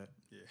be said.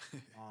 Yeah.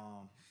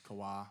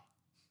 Kawhi,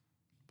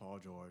 Paul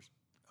George.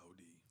 OD.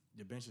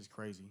 Your bench is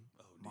crazy.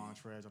 OD.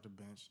 Montrez off the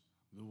bench.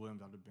 Lou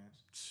Williams off the bench.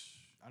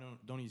 I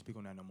don't need to speak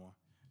on that no more.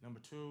 Number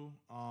 2,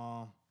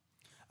 I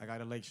got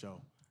the Lake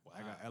Show. Wow.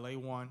 I got LA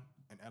 1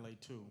 and LA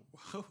 2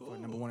 for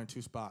number 1 and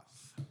 2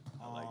 spots.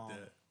 I like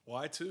that.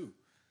 Why 2?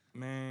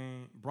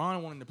 Man,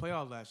 Bron won in the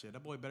playoffs last year.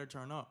 That boy better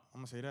turn up.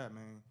 I'm gonna say that,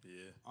 man.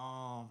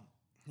 Yeah.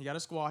 He got a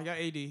squad. He got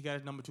AD. He got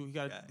his number 2. He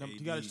got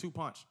his 2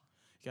 punch.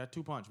 He got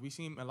 2 punch. We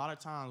seen a lot of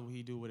times what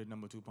he do with his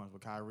number 2 punch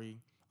with Kyrie,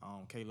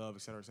 K-Love,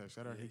 et cetera, et cetera, et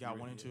cetera. Yeah, he got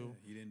 1 and 2.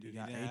 He didn't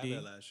got have AD.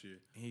 that last year.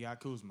 And he got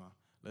Kuzma.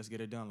 Let's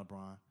get it done,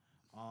 LeBron.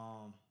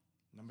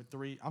 Number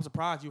 3, I'm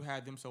surprised you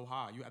had them so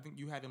high. I think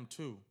you had them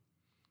 2.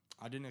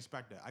 I didn't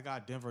expect that. I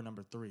got Denver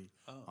number 3.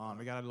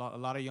 They got a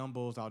lot of young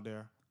bulls out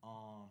there.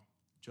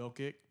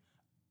 Jokic,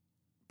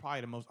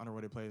 probably the most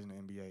underrated players in the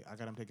NBA. I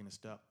got him taking a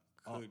step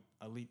up,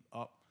 a leap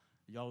up.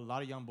 A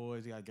lot of young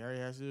boys. They got Gary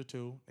Harris at the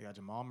 2. They got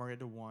Jamal Murray at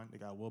the 1. They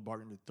got Will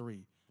Barton at the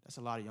 3. That's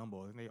a lot of young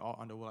boys. And they all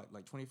under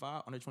like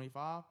 25, under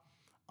 25.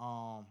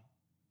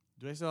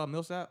 Do they still have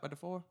Millsap at the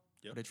 4?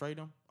 Yep. Or they trade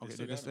him?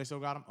 Okay, they still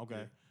got him.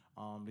 Okay.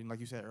 Yeah. Then like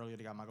you said earlier,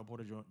 they got Michael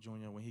Porter Jr.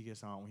 When he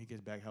gets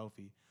back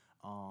healthy.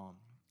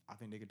 I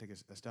think they could take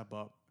a step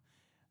up.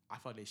 I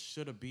thought they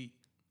should have beat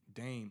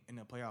Dame in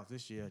the playoffs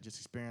this year. Just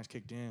experience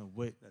kicked in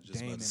with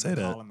Dame and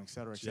McCollum, et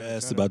cetera, et cetera.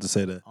 Just about to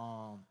say that.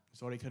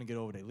 So they couldn't get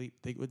over their leap.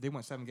 They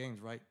went 7 games,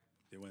 right?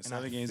 They went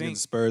 7 games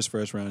against the Spurs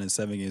first round and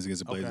 7 games against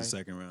the Blazers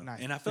second round.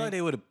 And I feel like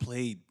they would have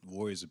played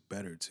Warriors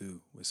better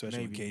too,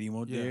 especially when KD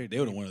won't there. They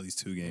would have won at least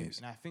 2 games.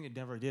 And I think that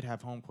Denver did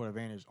have home court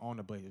advantage on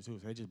the Blazers too,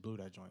 so they just blew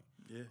that joint.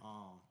 Yeah.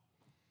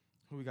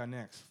 Who we got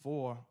next?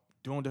 4.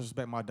 don't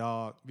disrespect my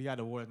dog. We got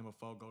the Warriors number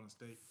 4, Golden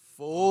State.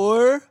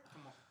 4. Come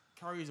on,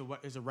 Curry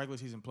is a regular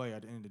season player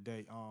at the end of the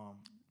day.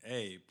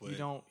 Hey, but He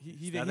don't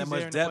he not that he's much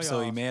there in the depth,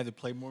 so he playoffs. may have to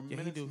play more Yeah,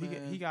 minutes. he do.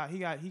 Man.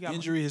 He got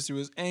Injury history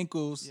with his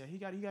ankles. Yeah, he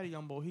got a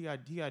young boy. He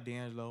got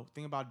D'Angelo.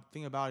 Thing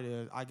about it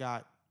is I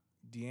got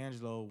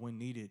D'Angelo when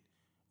needed,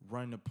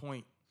 running the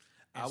point.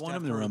 And I want Steph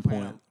him to Curry run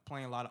playing, point.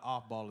 playing a lot of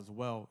off ball as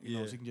well. You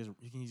know, Yeah. so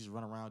he can just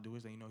run around, do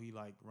his thing. You know, he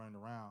like running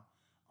around,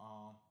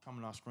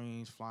 coming off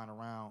screens, flying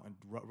around, and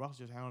Russ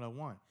just handled that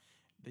one.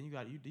 Then you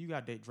got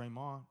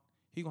Draymond.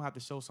 He gonna have to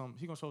show some.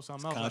 He gonna show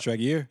something else.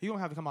 Contract year. He gonna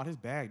have to come out his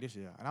bag this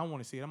year, and I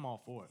want to see it. I'm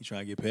all for it. He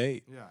trying to get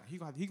paid. Yeah, he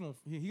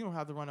gonna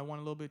have to run that one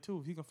a little bit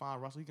too. He can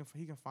find Russell.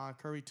 He can find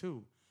Curry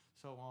too.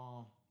 So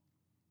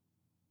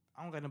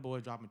I don't got them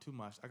boys dropping too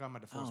much. I got them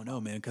at the I first. don't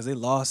know, man, because they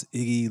lost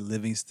Iggy,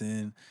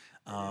 Livingston.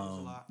 Yeah, they lost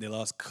a lot. They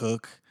lost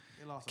Cook,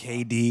 They lost a lot.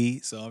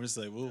 KD. So I'm just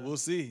like, we'll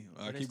see. All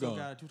But right, they keep still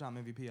going. got a 2-time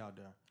MVP out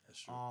there. That's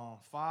true.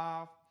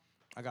 5,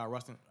 I got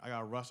Russ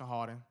and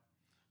Harden,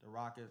 the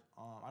Rockets.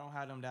 I don't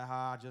have them that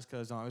high just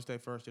because it's their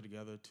first year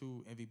together.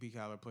 2 MVP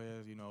caliber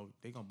players. You know,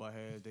 they gonna butt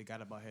heads. They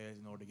gotta butt heads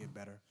in order to get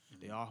better.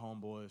 They are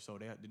homeboys, so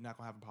they're not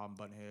gonna have a problem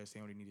butting heads,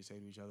 saying what they need to say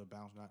to each other,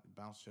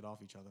 bounce shit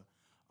off each other.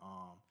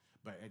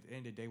 But at the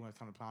end of the day, when it's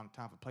time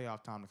for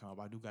playoff time to come up,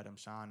 I do got them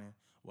shining,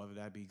 whether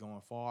that be going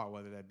far or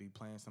whether that be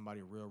playing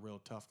somebody real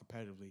tough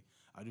competitively.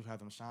 I do have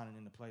them shining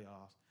in the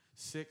playoffs.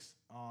 6,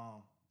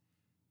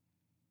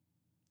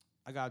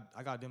 I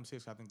got them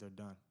 6. I think they're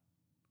done.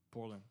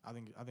 Portland, I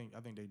think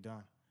they're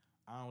done.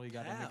 I don't really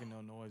got them How? making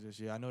no noise this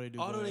year. I know they do.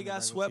 Although good they in the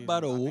got regular swept season. by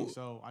the I Wo- think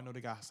so. I know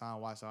they got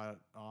signed Whiteside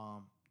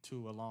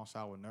too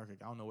alongside with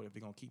Nurkic. I don't know if they're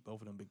gonna keep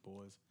both of them big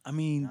boys. I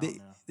mean, down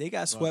there. they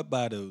got swept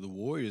by the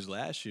Warriors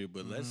last year,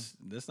 but let's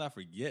not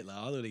forget, like,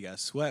 although they got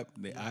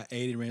swept, they A,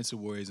 they ran to the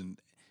Warriors, and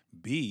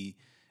B,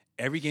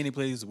 every game they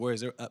play against the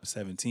Warriors, they're up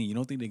 17. You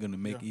don't think they're gonna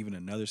make even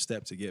another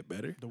step to get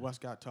better? The West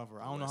got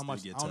tougher. I don't know West how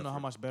much. did I get don't know how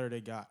tougher. much better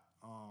they got.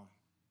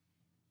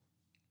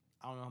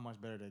 I don't know how much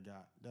better they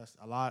got. That's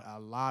a lot. A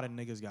lot of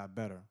niggas got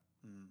better.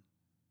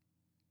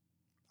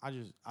 I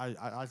just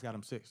got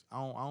them 6. I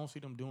don't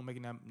see them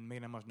making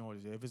that much noise.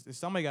 If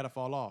somebody got to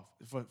fall off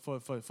for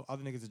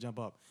other niggas to jump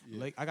up.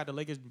 Yeah. I got the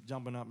Lakers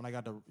jumping up, and I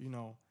got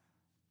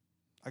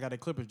I got the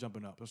Clippers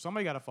jumping up. So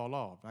somebody got to fall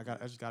off. I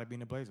just got to be in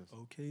the Blazers.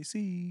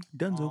 OKC,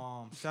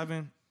 Dunzo.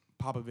 7,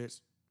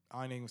 Popovich.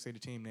 I ain't even gonna say the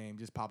team name,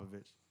 just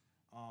Popovich.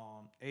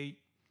 8.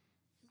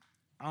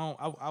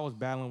 I was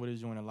battling with this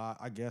joint a lot.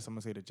 I guess I'm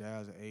gonna say the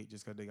Jazz at 8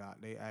 just because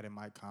they added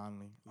Mike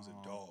Conley. Who's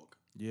a dog?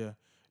 Yeah,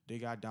 they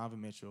got Donovan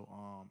Mitchell.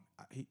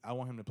 I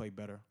want him to play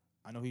better.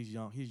 I know he's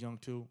young. He's young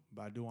too,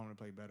 but I do want him to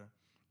play better.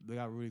 They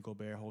got Rudy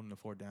Gobert holding the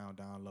fort down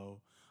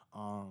low.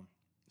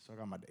 So I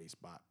got my 8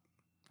 spot.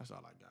 That's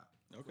all I got.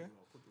 Okay.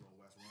 Put the little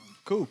West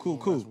one.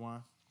 Cool. West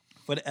one.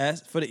 For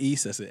the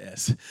East, that's an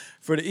S.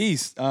 For the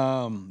East,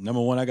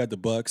 number 1, I got the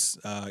Bucks.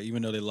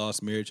 Even though they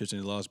lost Mirotic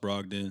and they lost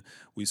Brogdon,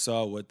 we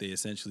saw what they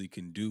essentially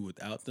can do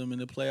without them in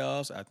the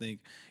playoffs. I think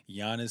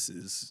Giannis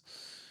is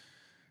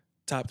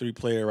top 3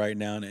 player right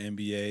now in the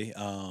NBA,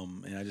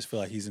 and I just feel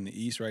like he's in the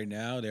East right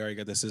now. They already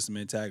got the system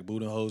intact.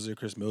 Budenholzer,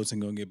 Chris Middleton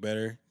gonna get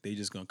better. They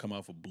just gonna come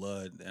out for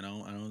blood, and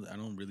I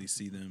don't really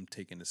see them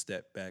taking a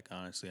step back.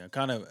 Honestly, I'm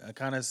kind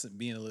of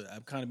being a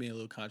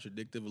little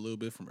contradictive a little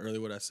bit from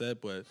earlier what I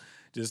said, but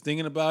just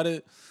thinking about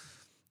it,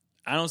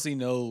 I don't see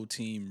no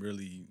team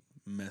really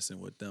messing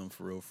with them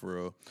for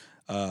real.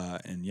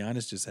 And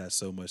Giannis just has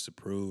so much to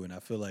prove, and I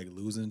feel like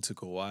losing to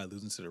Kawhi,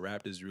 losing to the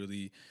Raptors,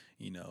 really,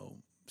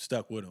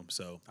 stuck with him.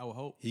 So I would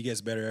hope he gets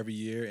better every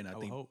year, and I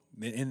think hope.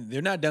 and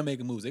they're not done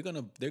making moves.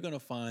 They're gonna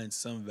find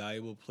some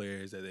valuable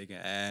players that they can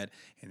add,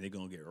 and they're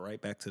gonna get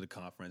right back to the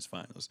conference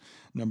finals.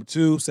 Number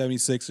 2,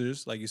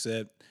 76ers, like you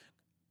said,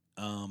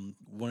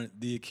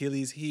 the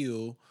Achilles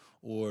heel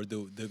or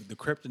the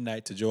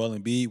kryptonite to Joel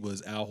Embiid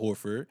was Al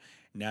Horford.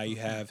 Now you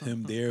have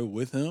him there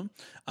with him,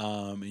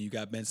 and you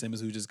got Ben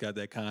Simmons who just got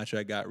that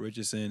contract, got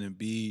Richardson and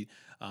Embiid.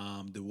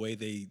 The way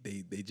they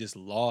just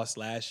lost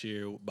last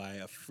year by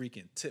a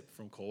freaking tip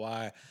from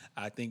Kawhi,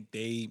 I think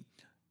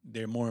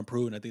they're more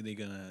improved. And I think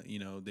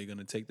they're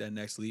gonna take that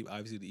next leap.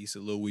 Obviously, the East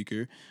is a little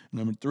weaker.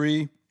 Number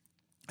 3,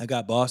 I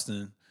got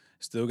Boston.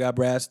 Still got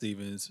Brad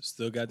Stevens.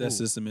 Still got that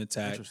system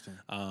intact. Interesting.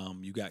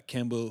 You got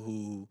Kemba,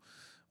 who,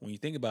 when you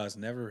think about it, has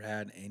never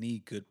had any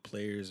good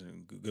players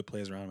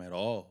around him at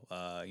all.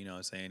 You know what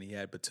I'm saying? He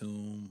had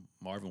Batum,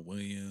 Marvin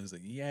Williams.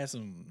 Like, he had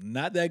some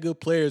not that good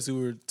players who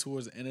were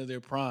towards the end of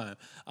their prime.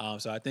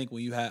 So I think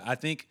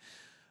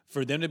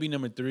for them to be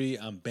number 3,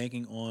 I'm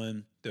banking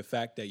on the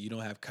fact that you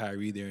don't have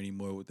Kyrie there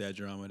anymore with that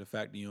drama. The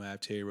fact that you don't have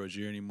Terry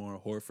Rozier anymore,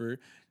 Horford.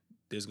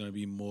 There's going to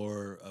be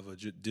more of a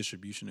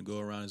distribution to go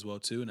around as well,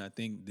 too. And I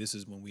think this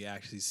is when we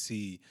actually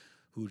see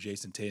who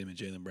Jason Tatum and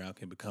Jaylen Brown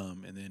can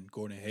become. And then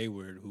Gordon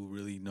Hayward, who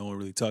really no one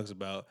really talks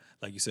about,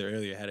 like you said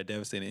earlier, had a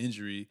devastating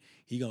injury.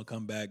 He going to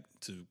come back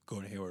to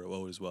Gordon Hayward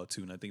old as well,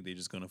 too. And I think they're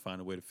just going to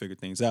find a way to figure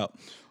things out.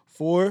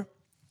 4,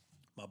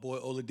 my boy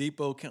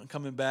Oladipo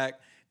coming back.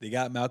 They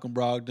got Malcolm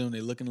Brogdon.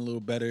 They're looking a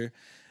little better.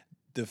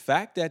 the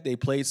fact that they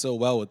played so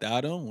well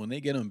without him, when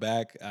they get him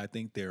back, I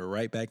think they're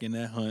right back in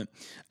that hunt.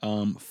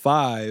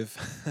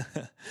 5,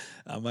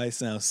 I might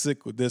sound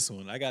sick with this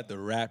one. I got the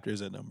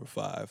Raptors at number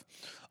 5.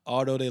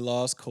 Although they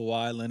lost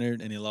Kawhi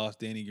Leonard and they lost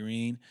Danny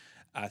Green,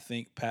 I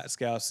think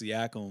Pascal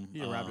Siakam.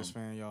 He a Raptors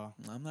fan, y'all.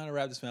 I'm not a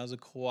Raptors fan. I was a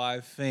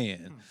Kawhi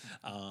fan.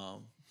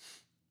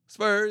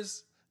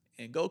 Spurs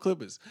and go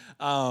Clippers.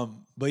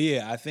 But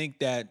yeah, I think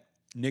that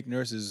Nick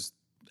Nurse is.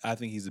 I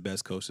think he's the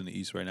best coach in the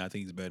East right now. I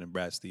think he's better than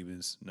Brad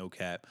Stevens, no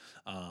cap.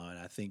 And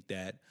I think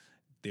that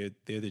they're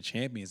the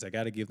champions. I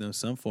got to give them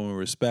some form of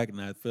respect, and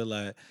I feel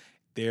like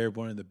they're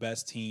one of the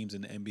best teams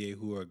in the NBA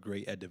who are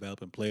great at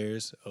developing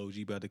players. OG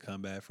about to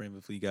come back. Fred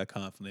VanVleet got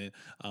confident.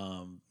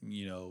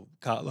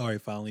 Kyle Lowry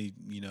finally,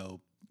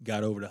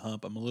 got over the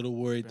hump. I'm a little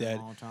worried that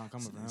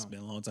it's been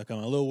a long time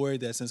coming. I'm a little worried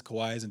that since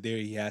Kawhi isn't there,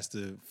 he has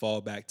to fall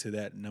back to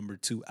that number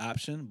 2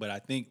 option. But I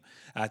think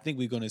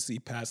we're going to see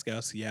Pascal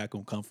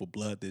Siakam come for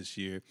blood this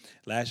year.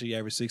 Last year, he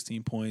averaged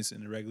 16 points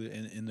in the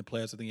in the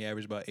playoffs. I think he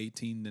averaged about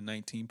 18 to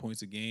 19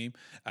 points a game.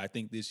 I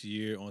think this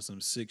year, on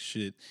some sick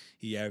shit,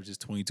 he averages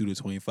 22 to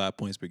 25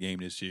 points per game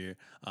this year.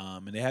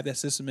 And they have that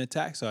system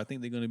intact, so I think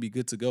they're going to be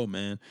good to go,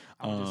 man.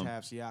 I would just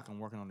have Siakam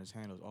working on his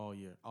handles all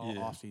year, all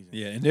offseason.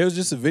 Yeah, and there was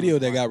just a video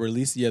that got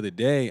released the other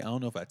day. I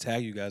don't know if I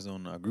tagged you guys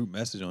on our group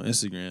message on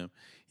Instagram.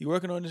 He's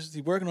working on this.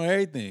 He's working on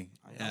everything.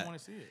 I want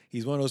to see it.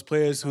 He's one of those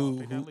players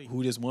who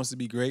just wants to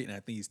be great, and I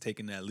think he's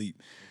taking that leap.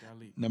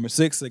 Number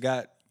 6, I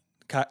got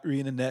Kyrie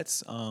and the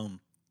Nets. I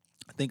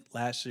think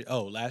last year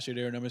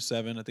they were number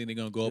 7. I think they're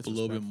going to go up a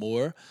little bit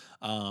more.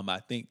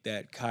 I think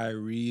that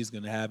Kyrie is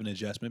going to have an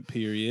adjustment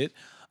period.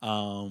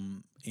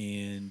 And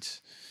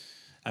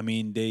I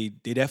mean, they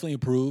definitely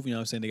improved. You know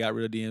what I'm saying? They got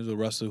rid of D'Angelo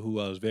Russell, who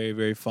I was very,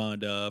 very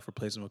fond of,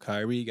 replacing with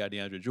Kyrie. Got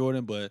DeAndre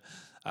Jordan. But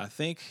I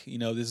think,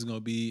 this is going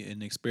to be an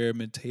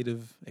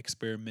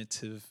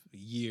experimentative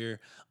year.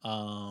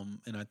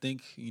 And I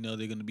think, they're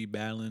going to be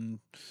battling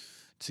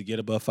to get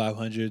above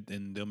 500,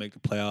 and they'll make the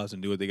playoffs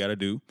and do what they got to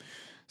do.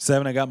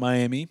 7, I got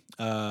Miami.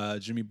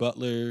 Jimmy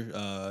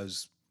Butler,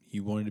 he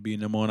wanted to be a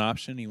number 1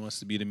 option. He wants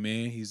to be the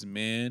man. He's the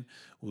man.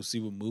 We'll see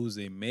what moves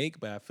they make,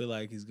 but I feel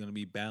like he's going to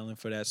be battling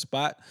for that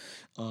spot.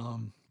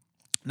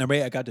 Number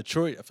 8, I got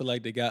Detroit. I feel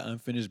like they got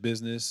unfinished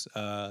business.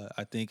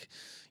 I think,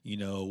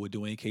 with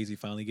Dwayne Casey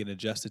finally getting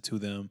adjusted to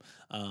them,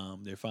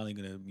 they're finally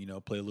going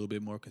to, play a little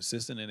bit more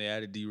consistent, and they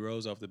added D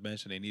Rose off the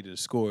bench, and they needed a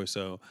score.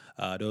 So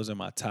those are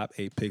my top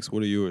 8 picks.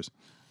 What are yours?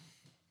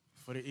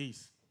 For the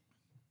East,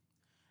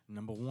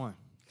 number 1,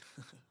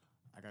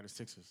 I got the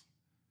Sixers.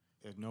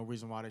 There's no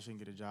reason why they shouldn't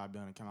get a job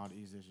done and come out of the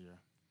East this year.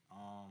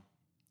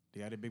 They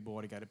got a big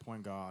boy. They got a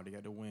point guard. They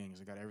got the wings.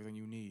 They got everything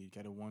you need.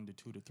 Got a 1 to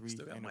 2 to 3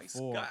 and a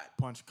 4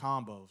 punch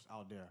combos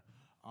out there.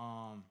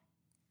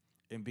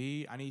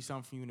 Embiid, I need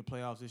something from you in the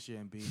playoffs this year,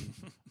 Embiid.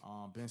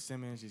 Ben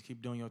Simmons, just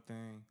keep doing your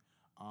thing.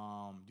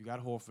 You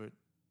got Horford.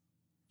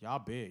 Y'all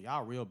big.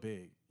 Y'all real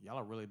big. Y'all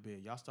are really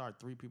big. Y'all start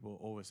 3 people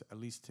over at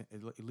least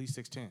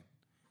 6'10".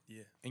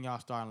 Yeah. In y'all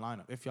starting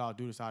lineup. If y'all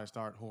do decide to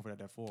start Horford at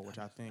that 4, which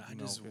I think, I'm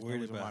just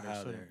worried about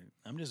how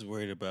I'm just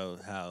worried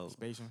about how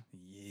spacing.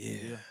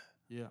 Yeah.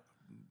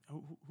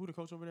 Who the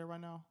coach over there right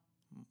now?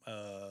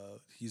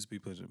 He used to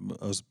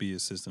be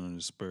assistant on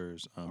the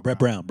Spurs. Brett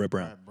Brown.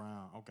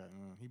 Okay.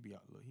 He be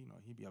up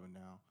and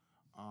down.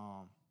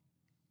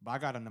 But I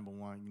got a number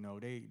 1.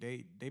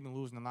 They've been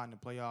losing a lot in the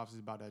playoffs. It's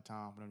about that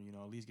time for them,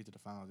 at least get to the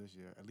finals this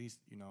year. At least,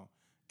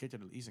 get to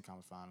the Eastern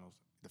Conference Finals.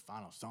 The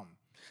finals, something.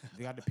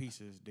 They got the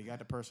pieces. They got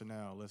the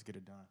personnel. Let's get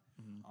it done.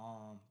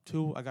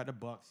 2, I got the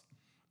Bucks.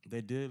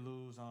 They did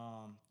lose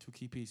 2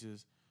 key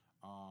pieces.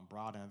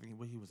 Brogdon, I think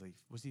what he was like.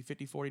 Was he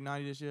 50, 40,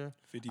 90 this year?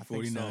 50,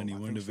 40, 90.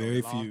 One of the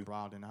very few.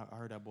 Brogdon. I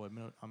heard that boy.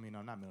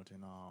 Not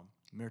Middleton.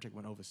 Mirotic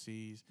went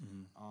overseas.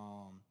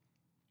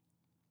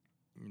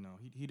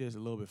 He does a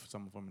little bit for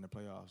something for him in the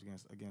playoffs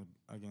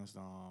against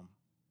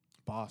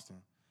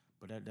Boston.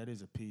 But that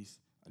is a piece.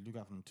 I do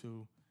got from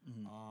 2.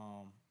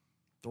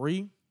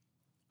 3,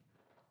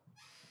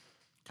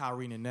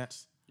 Kyrie and the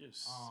Nets. You're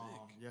sick.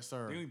 Yes,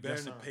 sir. They're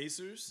better than the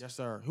Pacers? Yes,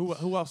 sir.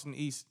 Who else in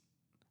the East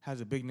has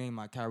a big name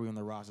like Kyrie on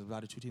the roster?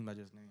 About the 2 teams I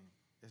just named.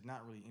 It's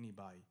not really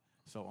anybody.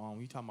 So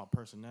when you talking about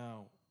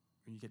personnel,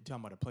 when you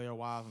talking about the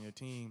player-wise on your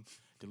team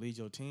to lead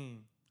your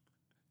team,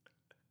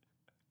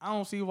 I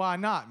don't see why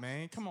not,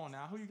 man. Come on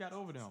now. Who you got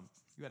over them?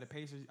 You got the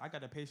Pacers. I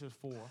got the Pacers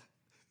 4.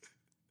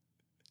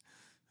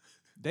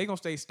 They going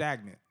to stay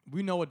stagnant.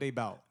 We know what they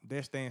about.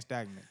 They're staying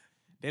stagnant.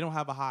 They don't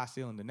have a high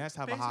ceiling. The Nets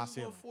have a high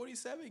ceiling.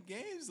 47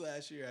 games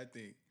last year, I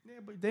think.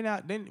 Yeah, but they're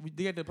not. Then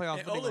they get the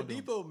playoffs. And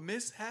Oladipo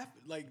missed half,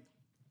 They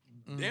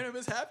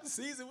missed half the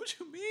season. What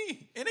you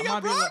mean? And they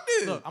got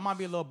Brogdon. Look, I might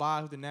be a little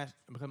biased with the Nets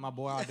because my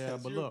boy out there.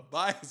 But look,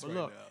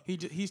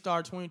 he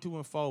started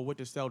 22-4 with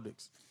the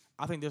Celtics.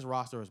 I think this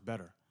roster is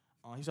better.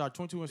 He started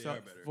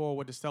 22-4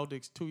 with the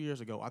Celtics 2 years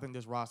ago. I think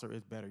this roster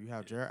is better. You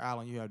have Jarrett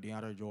Allen. You have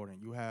DeAndre Jordan.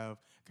 You have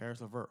Karis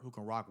LeVert, who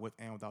can rock with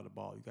and without the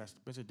ball. You got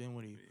Spencer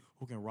Dinwiddie,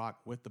 who can rock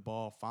with the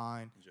ball,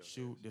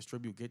 shoot,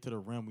 distribute, get to the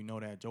rim. We know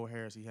that. Joe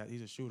Harris,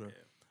 he's a shooter. Yeah.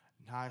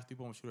 highest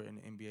 3-point shooter in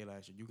the NBA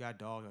last year. You got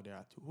dogs out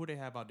there. Who they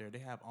have out there? They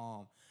have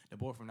the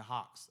boy from the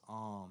Hawks.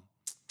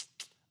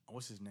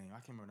 What's his name? I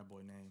can't remember that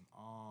boy's name.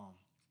 I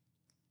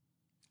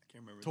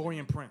can't remember.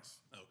 Torian Prince.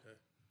 Okay.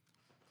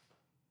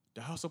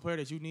 The hustle player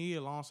that you need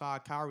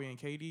alongside Kyrie and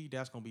KD,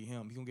 that's gonna be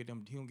him. He gonna get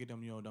them.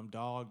 Them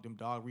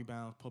dog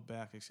rebounds,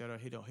 putbacks, etc.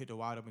 Hit the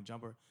wide open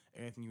jumper.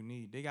 Everything you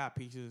need. They got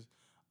pieces.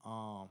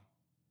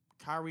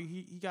 Kyrie,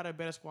 he got a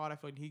better squad. I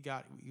feel like he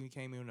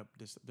came in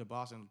the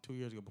Boston 2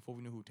 years ago before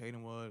we knew who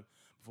Tatum was,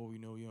 before we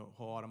knew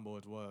who all them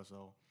boys was.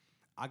 So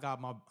I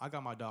got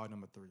my dog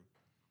number 3.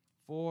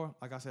 4,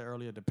 like I said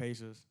earlier, the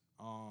Pacers.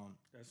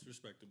 That's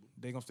respectable.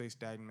 They gonna stay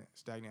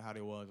stagnant how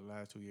they was the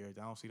last 2 years.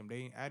 I don't see them. They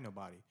ain't add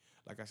nobody.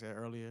 Like I said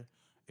earlier,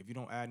 if you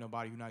don't add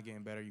nobody, you're not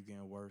getting better. You're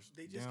getting worse.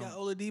 They just got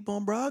Oladipo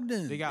on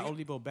Brogdon. They got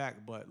Oladipo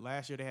back, but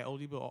last year they had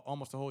Oladipo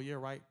almost the whole year,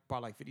 right?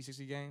 Probably like 50,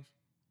 60 games.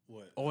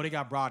 What? Oh, they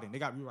got Brogdon. They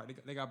got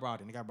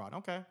Brogdon.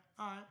 Okay,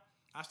 all right.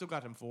 I still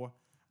got them 4.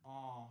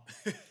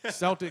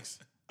 Celtics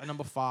at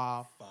number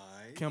 5.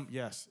 5.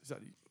 Yes. So,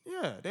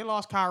 yeah, they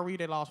lost Kyrie,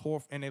 they lost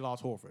Horford, and they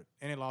lost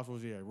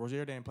Rozier.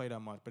 Rozier didn't play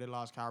that much, but they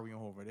lost Kyrie and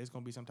Horford. It's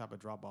gonna be some type of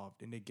drop off.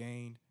 Then they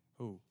gained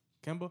who?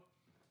 Kemba.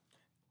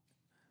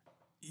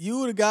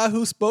 You were the guy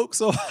who spoke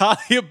so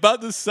highly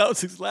about the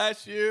Celtics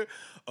last year.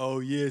 Oh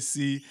yeah,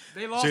 see,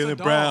 They lost Jaylen a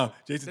dog. Brown,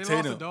 Jason they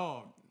Tatum. lost a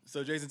dog.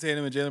 So Jason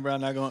Tatum and Jaylen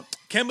Brown not going.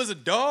 Kemba's a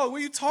dog. What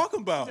are you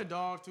talking about? He's a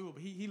dog too,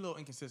 but he a little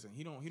inconsistent.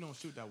 He don't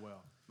shoot that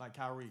well like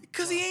Kyrie.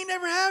 Because he ain't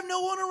never have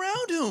no one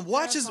around him.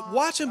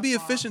 Watch him be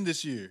efficient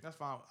this year. That's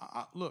fine.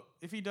 Look,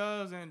 if he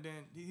does, then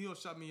he'll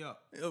shut me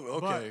up.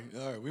 Okay,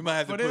 all right. We might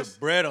have to for put this,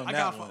 bread on I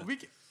that got one.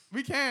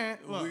 We can.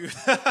 Look,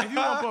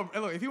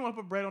 if you want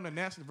to put bread on the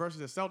Nets versus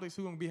the Celtics,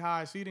 who gonna be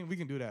high seeding, we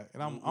can do that.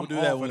 And I'm do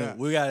all that for when that.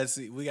 we gotta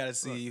see. We gotta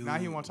see. Look, who, now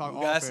he want to talk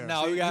we gotta off see, air.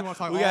 no, See, we he wanna got.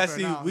 talk We off gotta air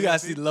see. now. We Yeah, gotta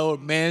see? see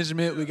load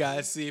management. We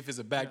gotta see if it's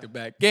a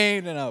back-to-back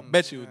game. Then I'll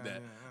bet you with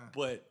that.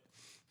 But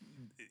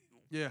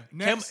yeah,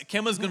 next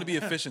Kemba's gonna be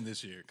efficient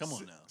this year. Come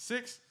on now.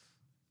 6.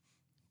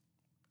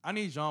 I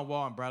need John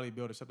Wall and Bradley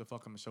Beal to shut the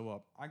fuck up and show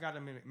up. I got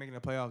them making the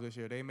playoffs this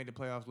year. They made the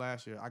playoffs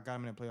last year. I got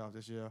them in the playoffs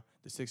this year.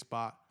 The 6th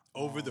spot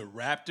Over the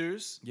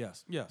Raptors.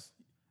 Yes. You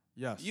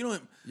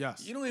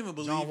don't even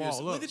believe John Wall.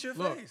 yourself. Look at your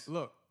face.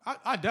 Look.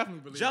 I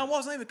definitely believe John it.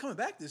 Wall's not even coming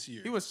back this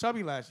year. He was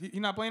chubby last year. He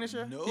not playing this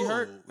year? No. He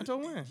hurt until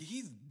when?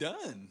 He's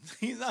done.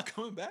 He's not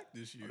coming back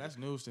this year. Oh, that's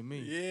news to me.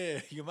 Yeah,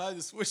 you might as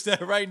well switch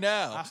that right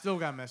now. I still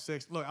got him at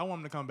 6. Look, I want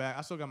him to come back.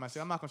 I still got him at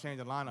 6. I'm not going to change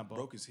the lineup, bro.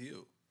 Broke his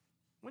heel.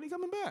 When he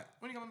coming back?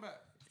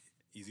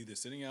 He's either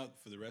sitting out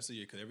for the rest of the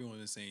year because everyone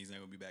is saying he's not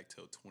going to be back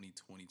till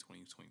 2020,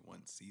 2021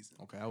 season.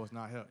 Okay, I was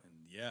not hip. And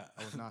yeah.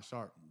 I was not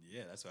sharp.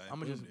 Yeah, that's why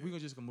We're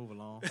just gonna move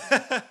along.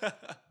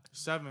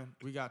 7,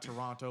 we got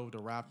Toronto, the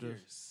Raptors. You're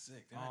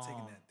sick. They're not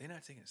taking that. They're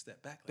not taking a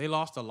step back. They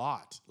lost a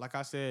lot. Like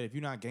I said, if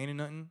you're not gaining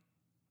nothing,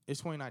 it's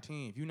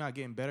 2019. If you're not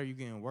getting better, you're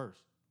getting worse.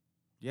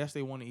 Yes,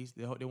 they won the East.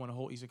 They won the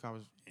whole Eastern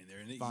Conference and they're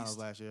in the Finals East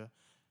last year.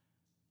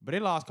 But they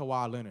lost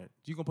Kawhi Leonard.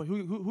 You gonna put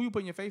who you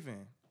putting your faith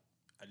in?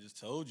 I just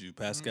told you,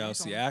 Pascal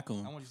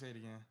Siakam. I want you to say it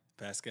again.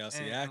 Pascal And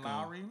Siakam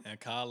Lowry? and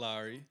Kyle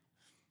Lowry.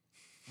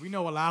 We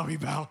know what Lowry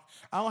about.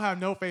 I don't have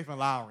no faith in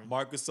Lowry.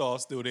 Marcus Gasol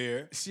still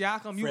there.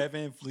 Siakam, Fred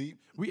VanVleet.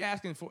 we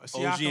asking for OG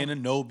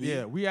Siakam. Anunoby.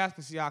 Yeah, we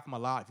asking Siakam a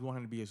lot if you want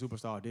him to be a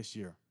superstar this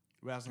year.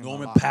 We asking him a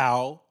Norman lot.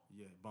 Powell.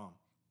 Yeah, bum.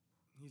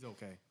 He's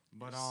okay.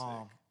 But You're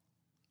sick.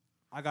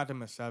 I got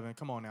them at 7.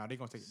 Come on now. They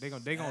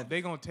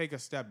gonna take a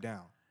step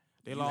down.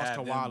 They You lost have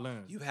Kawhi them-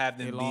 Leonard. You have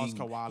them They being. lost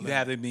Kawhi You Leonard.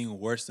 have them being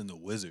worse than the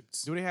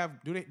Wizards.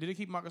 Did they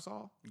keep Marcus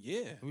Gasol?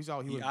 Yeah, We saw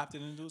he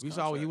opted into his We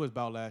saw what he contract. was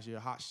about last year.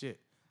 Hot shit.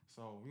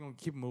 So we're gonna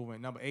keep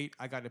moving. Number 8,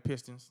 I got the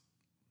Pistons.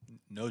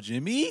 No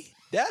Jimmy.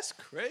 That's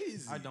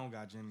crazy. I don't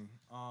got Jimmy.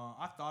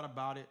 I thought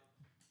about it,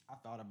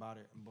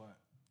 but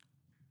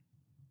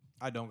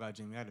I don't got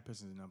Jimmy. I had the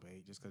Pistons at number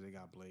 8 just because they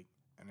got Blake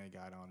and they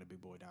got the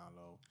big boy down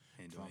low.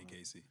 And Dwayne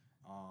Casey,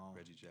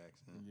 Reggie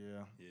Jackson.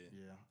 Yeah.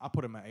 I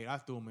put him at 8. I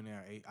threw him in there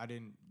at 8.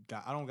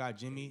 I don't got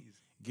Jimmy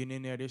getting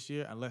in there this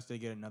year unless they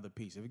get another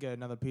piece. If we get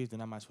another piece,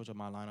 then I might switch up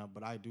my lineup.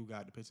 But I do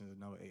got the Pistons at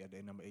number 8 at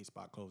their number 8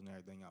 spot, closing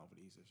everything out for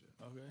the East this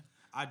year. Okay.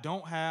 I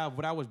don't have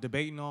what I was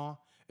debating on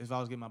is if I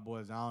was getting my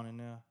boy Zion in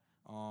there.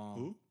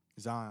 Who?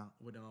 Zion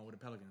with the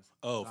Pelicans.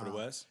 Oh, for the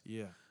West.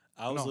 Yeah.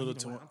 I was a little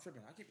torn. torn. I'm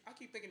tripping. I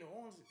keep thinking New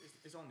Orleans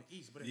is on the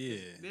East, but Yeah.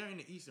 they're in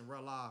the East in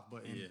real life,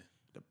 but in Yeah.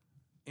 the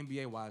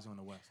NBA wise on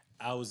the West.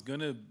 I was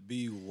gonna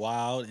be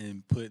wild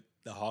and put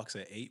the Hawks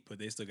at 8, but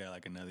they still got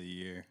like another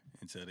year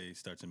until they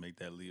start to make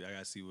that leap. I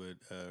gotta see what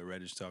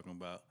Reddish talking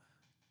about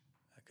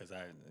because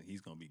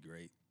he's gonna be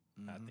great.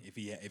 I think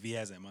if he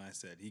has that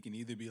mindset, he can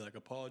either be like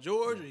a Paul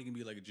George or he can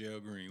be like a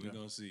Gerald Green. We're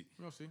gonna see.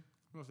 We're gonna see.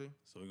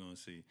 So we're gonna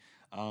see.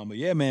 But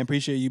yeah, man,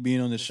 appreciate you being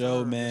on the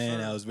show, sir. man. Yes,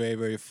 sir. That was very,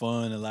 very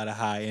fun. A lot of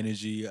high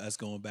energy, us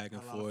going back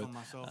and Had a lot of forth. fun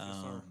myself, yes,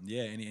 sir.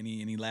 Yeah.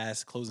 Any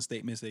last closing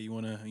statements that you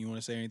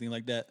wanna say, anything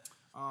like that?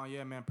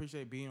 Yeah, man.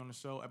 Appreciate being on the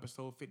show.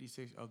 Episode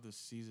 56 of the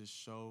Seezus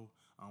Show.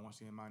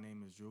 Once again, my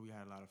name is Drew. We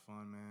had a lot of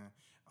fun, man.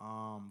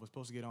 Was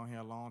supposed to get on here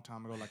a long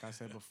time ago, like I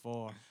said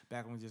before,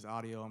 back when just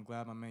audio. I'm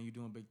glad, my man, you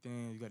doing big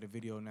things. You got the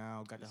video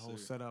now, got the whole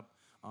setup.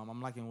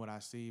 I'm liking what I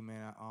see,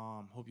 man.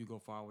 Hope you go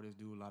far with this.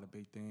 Do a lot of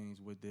big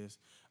things with this.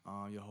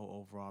 Your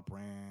whole overall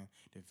brand,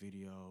 the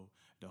video,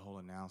 the whole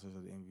analysis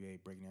of the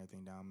NBA, breaking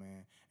everything down,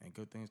 man. And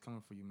good things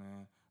coming for you,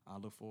 man. I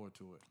look forward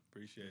to it.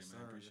 Appreciate it, man. Sir,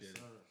 Appreciate yes, it.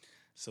 sir.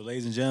 So,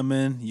 ladies and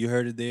gentlemen, you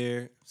heard it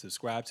there.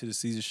 Subscribe to the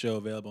Seezus Show,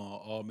 available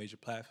on all major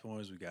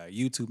platforms. We got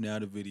YouTube now,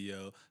 the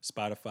video,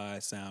 Spotify,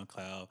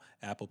 SoundCloud,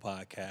 Apple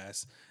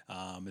Podcasts.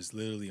 It's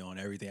literally on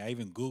everything. I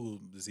even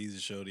Googled the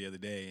Seezus Show the other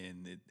day,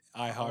 and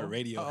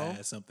iHeartRadio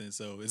has something,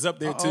 so it's up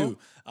there too.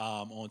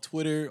 On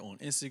Twitter, on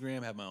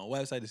Instagram, have my own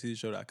website,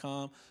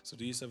 theseezusshow.com. So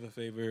do yourself a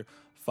favor,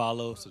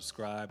 follow,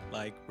 subscribe,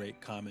 like, rate,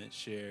 comment,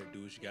 share,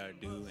 do what you gotta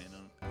do,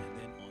 and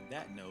then on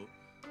that note,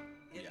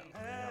 we out.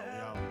 We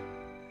out.